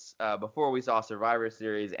notes before we saw Survivor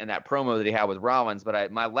Series and that promo that he had with Rollins,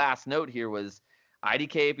 but my last note here was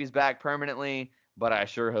IDK if he's back permanently, but I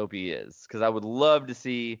sure hope he is, because I would love to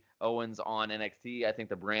see Owens on NXT. I think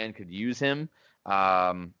the brand could use him.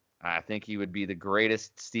 I think he would be the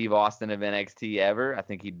greatest Steve Austin of NXT ever. I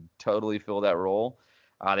think he'd totally fill that role.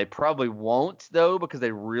 They probably won't, though, because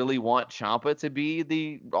they really want Ciampa to be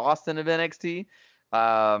the Austin of NXT.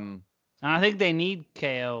 I think they need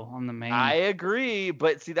KO on the main. I agree,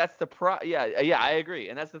 but see, that's the yeah, I agree,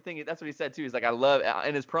 and that's the thing. That's what he said too. He's like, I love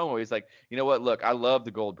in his promo. He's like, you know what? Look, I love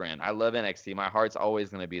the gold brand. I love NXT. My heart's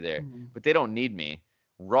always gonna be there, but they don't need me.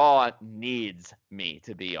 Raw needs me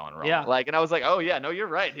to be on Raw. Yeah. Like, and I was like, oh yeah, no, you're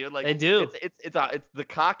right, dude. Like, they do. It's the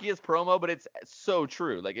cockiest promo, but it's so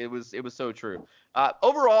true. Like, it was so true.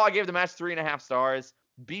 Overall, I gave the match 3.5 stars,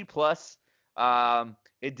 B+.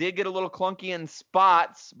 It did get a little clunky in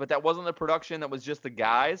spots, but that wasn't the production. That was just the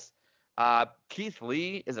guys. Keith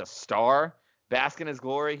Lee is a star. Bask in his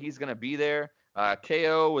glory. He's going to be there.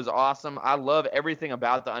 KO was awesome. I love everything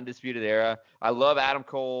about the Undisputed Era. I love Adam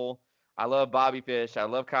Cole. I love Bobby Fish. I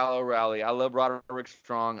love Kyle O'Reilly. I love Roderick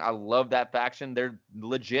Strong. I love that faction. They're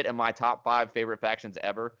legit in my top 5 favorite factions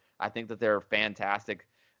ever. I think that they're fantastic.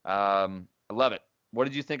 I love it. What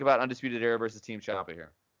did you think about Undisputed Era versus Team Ciampa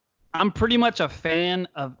here? I'm pretty much a fan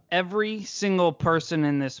of every single person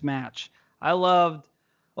in this match. I loved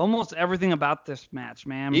almost everything about this match,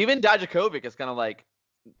 man. Even Dijakovic is kind of like,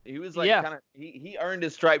 he was like Yeah. kind of he earned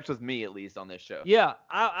his stripes with me at least on this show. Yeah,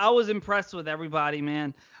 I was impressed with everybody,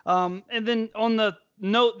 man. And then on the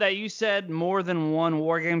note that you said more than one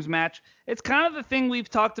War Games match, it's kind of the thing we've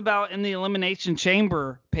talked about in the Elimination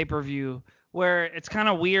Chamber pay-per-view, where it's kind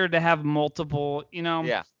of weird to have multiple, you know.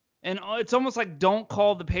 Yeah. And it's almost like don't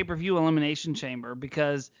call the pay-per-view Elimination Chamber,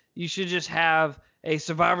 because you should just have a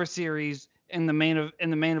Survivor Series in the main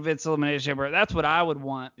event's Elimination Chamber. That's what I would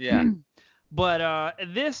want. Yeah. But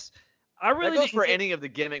this, I really that goes didn't for get- any of the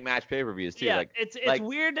gimmick match pay-per-views too. Yeah, Like it's like,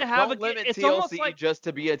 weird to have don't limit it's TLC almost like just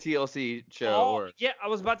to be a TLC show. Or yeah, I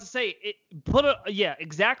was about to say yeah,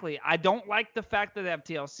 exactly. I don't like the fact that they have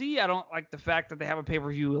TLC. I don't like the fact that they have a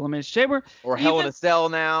pay-per-view Elimination Chamber. or Hell in Even a Cell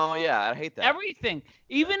now. Yeah, I hate that. everything.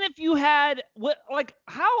 Even if you had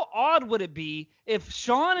how odd would it be if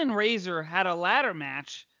Shawn and Razor had a ladder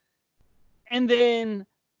match, and then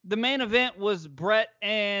the main event was Brett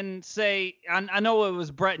and I know it was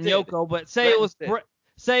Brett and Sid. Yoko, but Brett and Sid.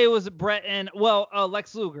 Say it was Brett and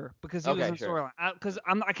Lex Luger, because he was Okay, in the sure. storyline. Because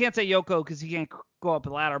I can't say Yoko because he can't go up a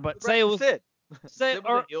ladder, but say it was Sid. say Sid was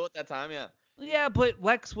or a heel at that time. Yeah. yeah, but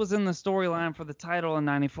Lex was in the storyline for the title in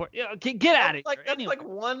 '94. Yeah, get at it. That's Anyway. like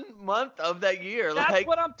 1 month of that year. That's like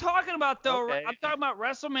what I'm talking about, though. Okay. I'm talking about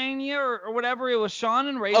WrestleMania or whatever. It was Shawn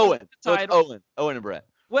and Razor Owen. for the So it's title. Owen and Brett.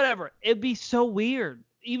 Whatever. It'd be so weird.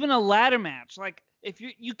 Even a ladder match, like if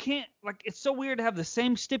you can't, like, it's so weird to have the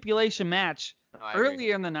same stipulation match No, I agree.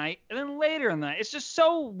 earlier in the night and then later in the night. It's just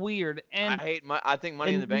so weird. And I think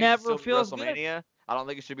Money in it the Bank never should still be feels good. WrestleMania. I don't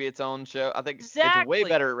think it should be its own show. I think Exactly. it's way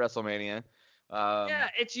better at WrestleMania. yeah,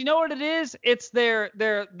 it's, you know what it is? It's their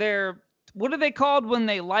what are they called when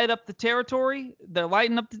they light up the territory? They're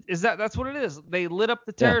lighting up. That's what it is? They lit up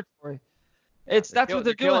the Yeah. territory. That's what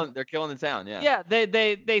they're doing. They're killing the town. Yeah. Yeah,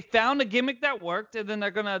 they found a gimmick that worked, and then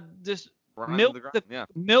they're gonna just Run milk to the the, ground,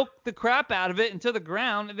 yeah. milk the crap out of it into the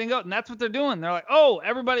ground, and then go. And that's what they're doing. They're like, oh,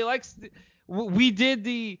 everybody likes. We did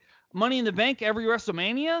the Money in the Bank every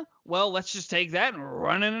WrestleMania. Well, let's just take that and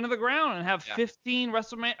run it into the ground and have 15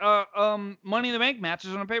 WrestleMania Money in the Bank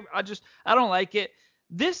matches on a paper. I don't like it.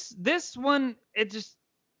 This one, it just.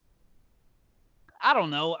 I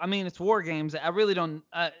don't know. I mean, it's War Games. I really don't.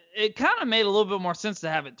 It kind of made a little bit more sense to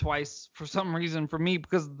have it twice for some reason for me,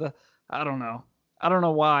 because of the. I don't know. I don't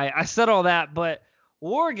know why I said all that, but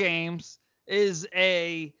War Games is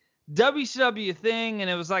a WCW thing, and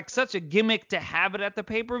it was like such a gimmick to have it at the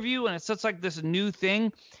pay-per-view, and it's such like this new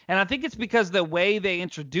thing. And I think it's because the way they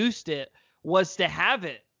introduced it was to have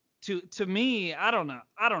it. To me, I don't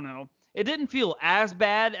know. It didn't feel as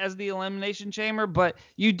bad as the Elimination Chamber, but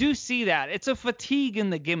you do see that. It's a fatigue in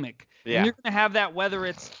the gimmick. Yeah. And you're going to have that whether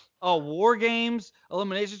it's a War Games,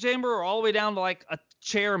 Elimination Chamber, or all the way down to like a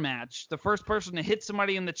chair match. The first person to hit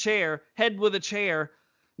somebody in the chair, head with a chair,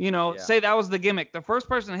 say that was the gimmick. The first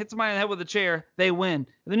person to hit somebody in the head with a chair, they win. And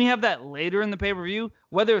then you have that later in the pay-per-view,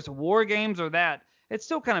 whether it's War Games or that. It's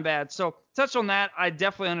still kind of bad. So touch on that. I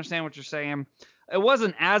definitely understand what you're saying. It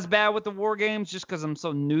wasn't as bad with the War Games just because I'm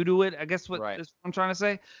so new to it. I guess what is I'm trying to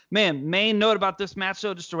say. Man, main note about this match,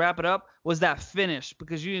 though, just to wrap it up, was that finish,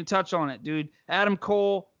 because you didn't touch on it, dude. Adam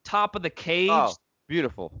Cole, top of the cage. Oh,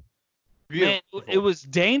 beautiful. Man, it was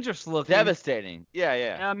dangerous looking. Devastating.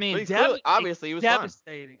 Yeah. I mean, But he's clearly- obviously he was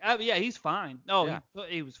devastating. Yeah, he's fine. No, Yeah.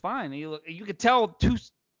 he was fine. You could tell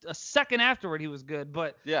a second afterward he was good,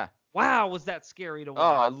 but Yeah. wow, was that scary to watch.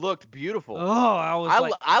 Oh, it looked beautiful. Oh, I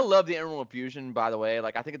was I love the Emerald Fusion, by the way.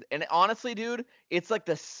 Like, I think, and honestly, dude, it's like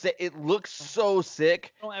it looks so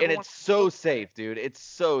sick, and it's so safe, dude. It's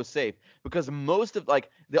so safe because most of, like,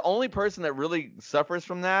 the only person that really suffers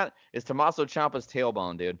from that is Tommaso Ciampa's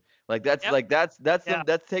tailbone, dude. Like, that's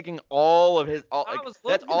that's taking all of his,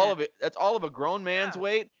 that's all of it. That's all of a grown man's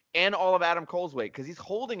weight and all of Adam Cole's weight, because he's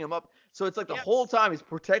holding him up. So it's like the whole time he's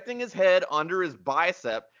protecting his head under his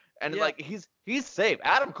bicep. And like he's safe.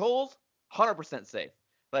 Adam Cole's 100% safe.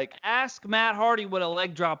 Like, ask Matt Hardy what a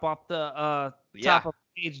leg drop off the top of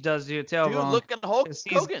the cage does to your tailbone. Dude, look at Hulk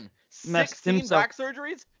Hogan. 16 back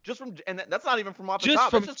surgeries just from, and that's not even from off the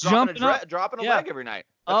top. From it's just dropping a leg every night.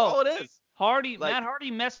 That's all it is. Matt Hardy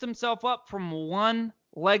messed himself up from one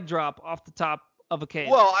leg drop off the top of a cage.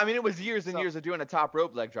 Well, I mean, it was years and years of doing a top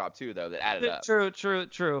rope leg drop too, though, that added up.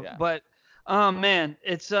 True. Yeah. But man,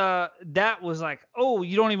 it's that was like, oh,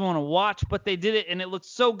 you don't even want to watch, but they did it and it looked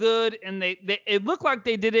so good, and it looked like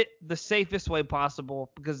they did it the safest way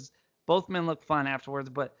possible, because both men looked fine afterwards.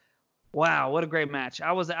 But wow, what a great match.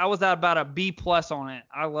 I was at about a B+ on it.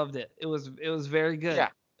 I loved it. It was very good. Yeah.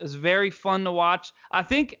 It was very fun to watch. I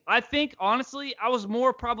think honestly, I was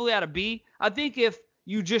more probably at a B. I think if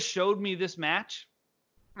you just showed me this match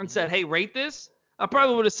and said, "Hey, rate this," I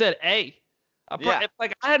probably would have said A. If,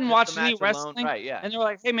 like, I hadn't watched any wrestling, right, yeah. and they're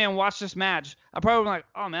like, "Hey man, watch this match," I probably would be like,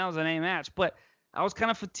 "Oh man, it was an A match." But I was kind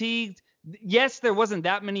of fatigued. Yes, there wasn't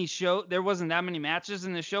that many matches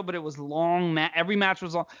in the show, but it was long. Every match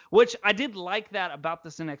was long, which I did like that about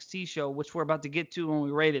this NXT show, which we're about to get to when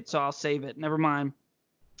we rate it. So I'll save it. Never mind.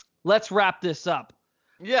 Let's wrap this up.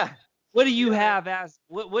 Yeah. What do you have as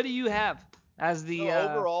what do you have as the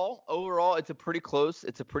overall it's a pretty close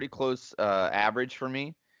average for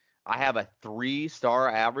me. I have a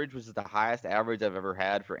 3-star average, which is the highest average I've ever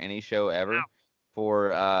had for any show ever. Wow.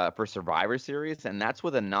 For Survivor Series, and that's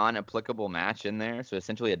with a non-applicable match in there, so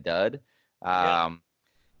essentially a dud. I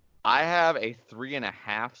have a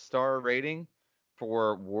 3.5-star rating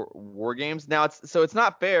for War Games. Now it's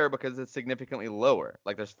not fair because it's significantly lower.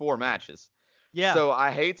 Like, there's 4 matches. Yeah. So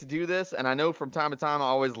I hate to do this, and I know from time to time I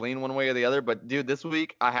always lean one way or the other, but dude, this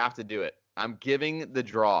week I have to do it. I'm giving the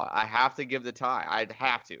draw. I have to give the tie. I'd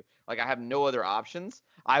have to. Like, I have no other options.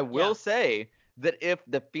 I will say that if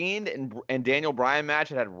the Fiend and Daniel Bryan match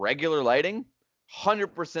had regular lighting,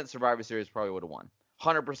 100% Survivor Series probably would have won.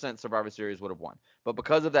 100% Survivor Series would have won. But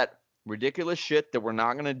because of that ridiculous shit that we're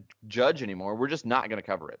not going to judge anymore, we're just not going to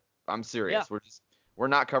cover it. I'm serious. Yeah. We're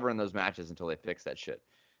not covering those matches until they fix that shit.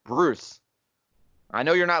 Bruce, I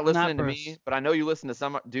know you're not listening to me, but I know you listen to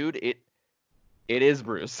some dude. It is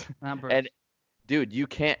Bruce. Not Bruce. And dude, you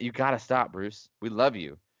got to stop, Bruce. We love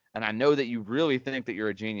you. And I know that you really think that you're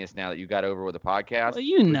a genius now that you got over with the podcast. Well,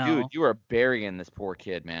 you know. Dude, you are burying this poor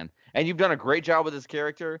kid, man. And you've done a great job with this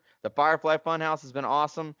character. The Firefly Funhouse has been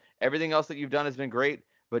awesome. Everything else that you've done has been great.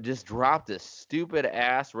 But just drop this stupid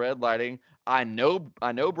ass red lighting. I know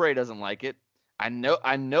Bray doesn't like it. I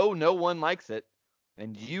know no one likes it.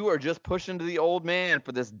 And you are just pushing to the old man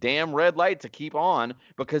for this damn red light to keep on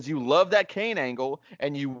because you love that Kane angle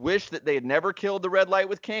and you wish that they had never killed the red light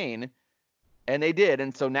with Kane. And they did,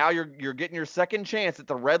 and so now you're getting your second chance at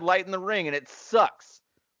the red light in the ring, and it sucks.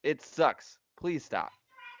 It sucks. Please stop.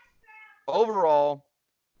 Overall,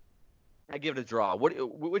 I give it a draw.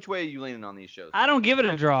 Which way are you leaning on these shows? I don't give it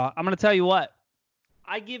a draw. I'm going to tell you what.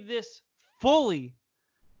 I give this fully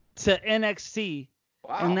to NXT,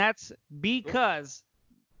 and that's because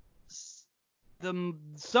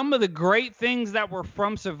some of the great things that were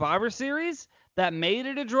from Survivor Series that made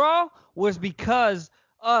it a draw was because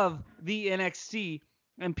of the NXT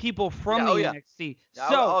and people from NXT. Yeah,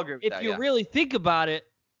 so I'll agree with if that, you really think about it,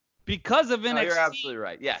 because of NXT, you're absolutely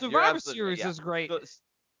right. Yeah, Survivor Series is great.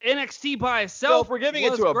 NXT by itself. So if we're giving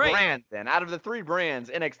it to a great. brand, then out of the 3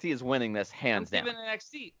 brands, NXT is winning this hands down. I'm giving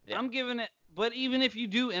NXT. Yeah. I'm giving it. But even if you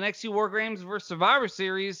do NXT War Games versus Survivor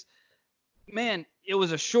Series, man, it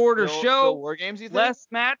was a shorter show. War Games, you think? Less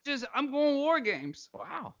matches. I'm going War Games.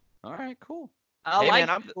 Wow. All right, cool. Man,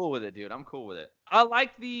 I'm cool with it, dude. I'm cool with it. I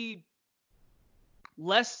like the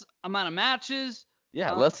less amount of matches.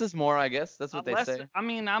 Yeah, less is more, I guess. That's what they say. I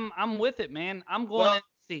mean, I'm with it, man. I'm going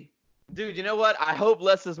NXT. Dude, you know what? I hope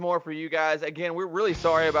less is more for you guys. Again, we're really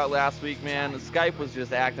sorry about last week, man. Skype was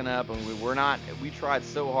just acting up, and we tried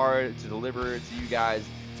so hard to deliver to you guys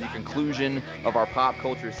the conclusion of our pop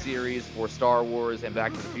culture series for Star Wars and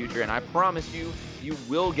Back to the Future, and I promise you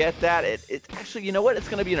will get that. It's actually, you know what? It's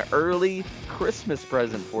going to be an early Christmas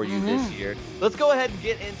present for you this year. Let's go ahead and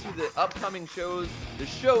get into the upcoming shows, the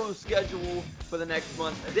show schedule for the next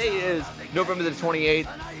month. Today is November the 28th.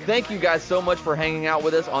 Thank you guys so much for hanging out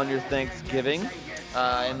with us on your Thanksgiving.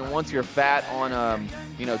 And once you're fat on,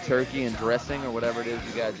 turkey and dressing or whatever it is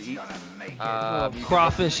you guys eat.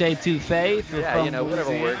 Crawfish etouffee. Yeah,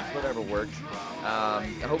 whatever works.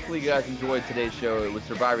 Hopefully you guys enjoyed today's show. It was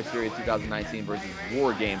Survivor Series 2019 versus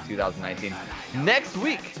War Games 2019. Next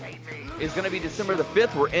week is going to be December the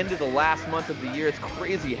 5th. We're into the last month of the year. It's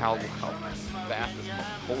crazy how fast this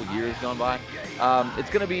whole year has gone by. It's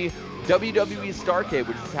going to be WWE Starrcade,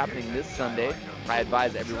 which is happening this Sunday. I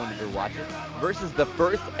advise everyone to go watch it. Versus the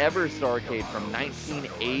first ever Starrcade from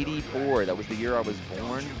 1984. That was the year I was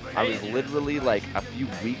born. I was literally like a few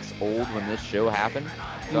weeks old when this show happened.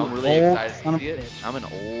 So I'm really excited to see it. I'm an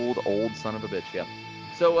old son of a bitch, yeah.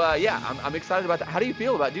 So, I'm excited about that. How do you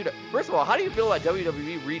feel about, dude, first of all, how do you feel about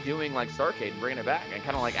WWE redoing like Starrcade and bringing it back and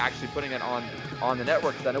kind of like actually putting it on the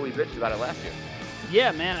network? Because I know we bitched about it last year.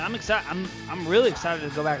 Yeah, man, I'm excited. I'm really excited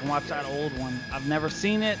to go back and watch that old one. I've never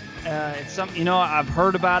seen it. It's something, I've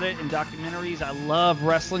heard about it in documentaries. I love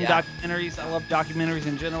wrestling documentaries. I love documentaries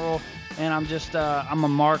in general. And I'm just, I'm a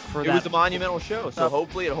mark for that. It was a monumental show, so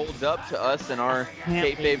hopefully it holds up to us and our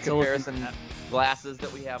kayfabe comparison glasses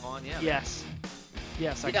that we have on. Yeah. Yes.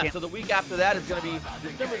 Yes, I Yeah, can't. so the week after that is going to be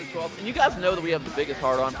December the 12th. And you guys know that we have the biggest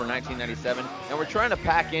hard-on for 1997. And we're trying to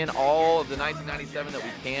pack in all of the 1997 that we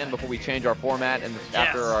can before we change our format and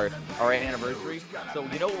after our anniversary. So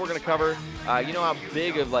you know what we're going to cover? You know how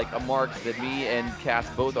big of like a marks that me and Cass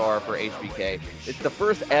both are for HBK. It's the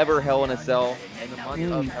first ever Hell in a Cell and the month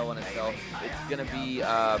of Hell in a Cell. It's going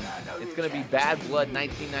to be Bad Blood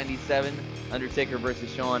 1997, Undertaker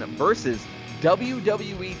versus Shawn versus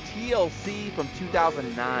WWE TLC from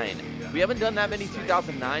 2009. We haven't done that many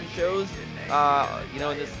 2009 shows, in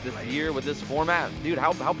this year with this format. Dude,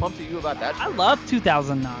 how pumped are you about that show? I love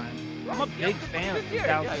 2009. I'm a big fan of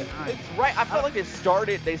 2009. It's right. I felt like they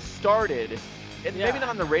started, and maybe not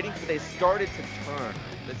on the ratings, but they started to turn.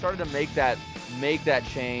 They started to make that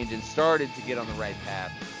change and started to get on the right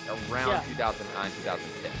path around 2009,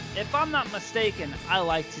 2010. If I'm not mistaken, I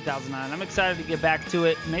like 2009. I'm excited to get back to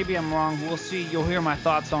it. Maybe I'm wrong. We'll see. You'll hear my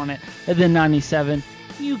thoughts on it. And then 97.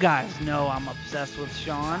 You guys know I'm obsessed with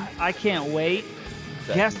Shawn. I can't wait.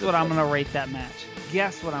 Guess what I'm going to rate that match.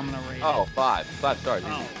 Guess what I'm going to rate Oh, it. 5 stars.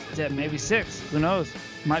 Oh, maybe 6. Who knows?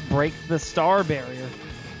 Might break the star barrier.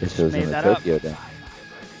 This was made in the that up. Tokyo Dome.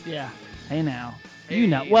 Yeah. Hey now. You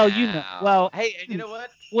know. Well, you know. Well. Hey, and you know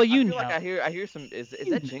what? Well, you I feel know. like I hear some. Is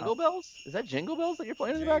that Jingle know. Bells? Is that Jingle Bells that you're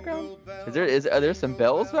playing in the background? Are there some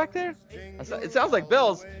bells back there? It sounds like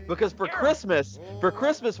bells because for Christmas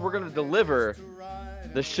we're gonna deliver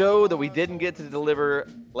the show that we didn't get to deliver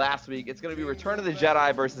last week. It's gonna be Return of the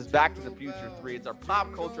Jedi versus Back to the Future 3. It's our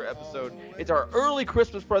pop culture episode. It's our early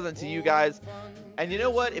Christmas present to you guys. And you know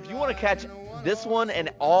what? If you want to catch this one and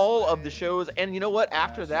all of the shows, and you know what?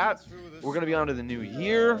 After that, we're gonna be on to the new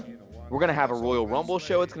year. We're going to have a Royal Rumble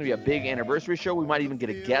show. It's going to be a big anniversary show. We might even get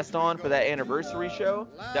a guest on for that anniversary show.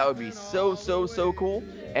 That would be so cool.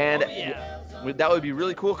 And that would be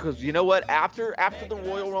really cool because you know what? After the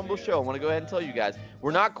Royal Rumble show, I want to go ahead and tell you guys,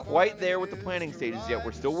 we're not quite there with the planning stages yet.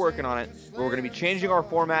 We're still working on it. But we're going to be changing our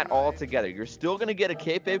format altogether. You're still going to get a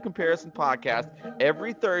Kayfabe Comparison podcast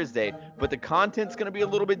every Thursday, but the content's going to be a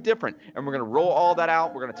little bit different. And we're going to roll all that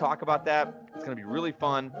out. We're going to talk about that. It's going to be really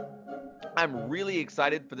fun. I'm really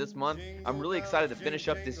excited for this month. I'm really excited to finish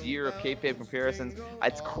up this year of Kayfabe Comparisons.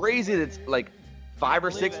 It's crazy that it's like 5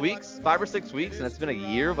 or 6 weeks, and it's been a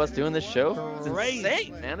year of us doing this show. It's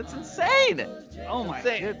insane, man. It's insane. Oh my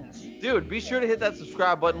goodness. Dude, be sure to hit that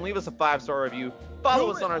subscribe button. Leave us a 5-star review.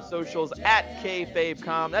 Follow us on our socials at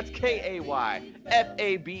KayFabeCom. That's KayFabecom.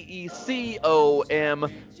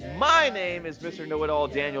 My name is Mr. Know-It-All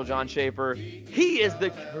Daniel John Schaefer. He is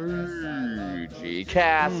the KG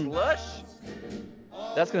Cass Lush.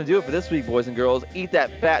 That's going to do it for this week, boys and girls. Eat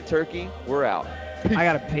that fat turkey. We're out. I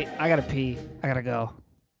gotta pee. I gotta go.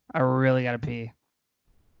 I really gotta pee.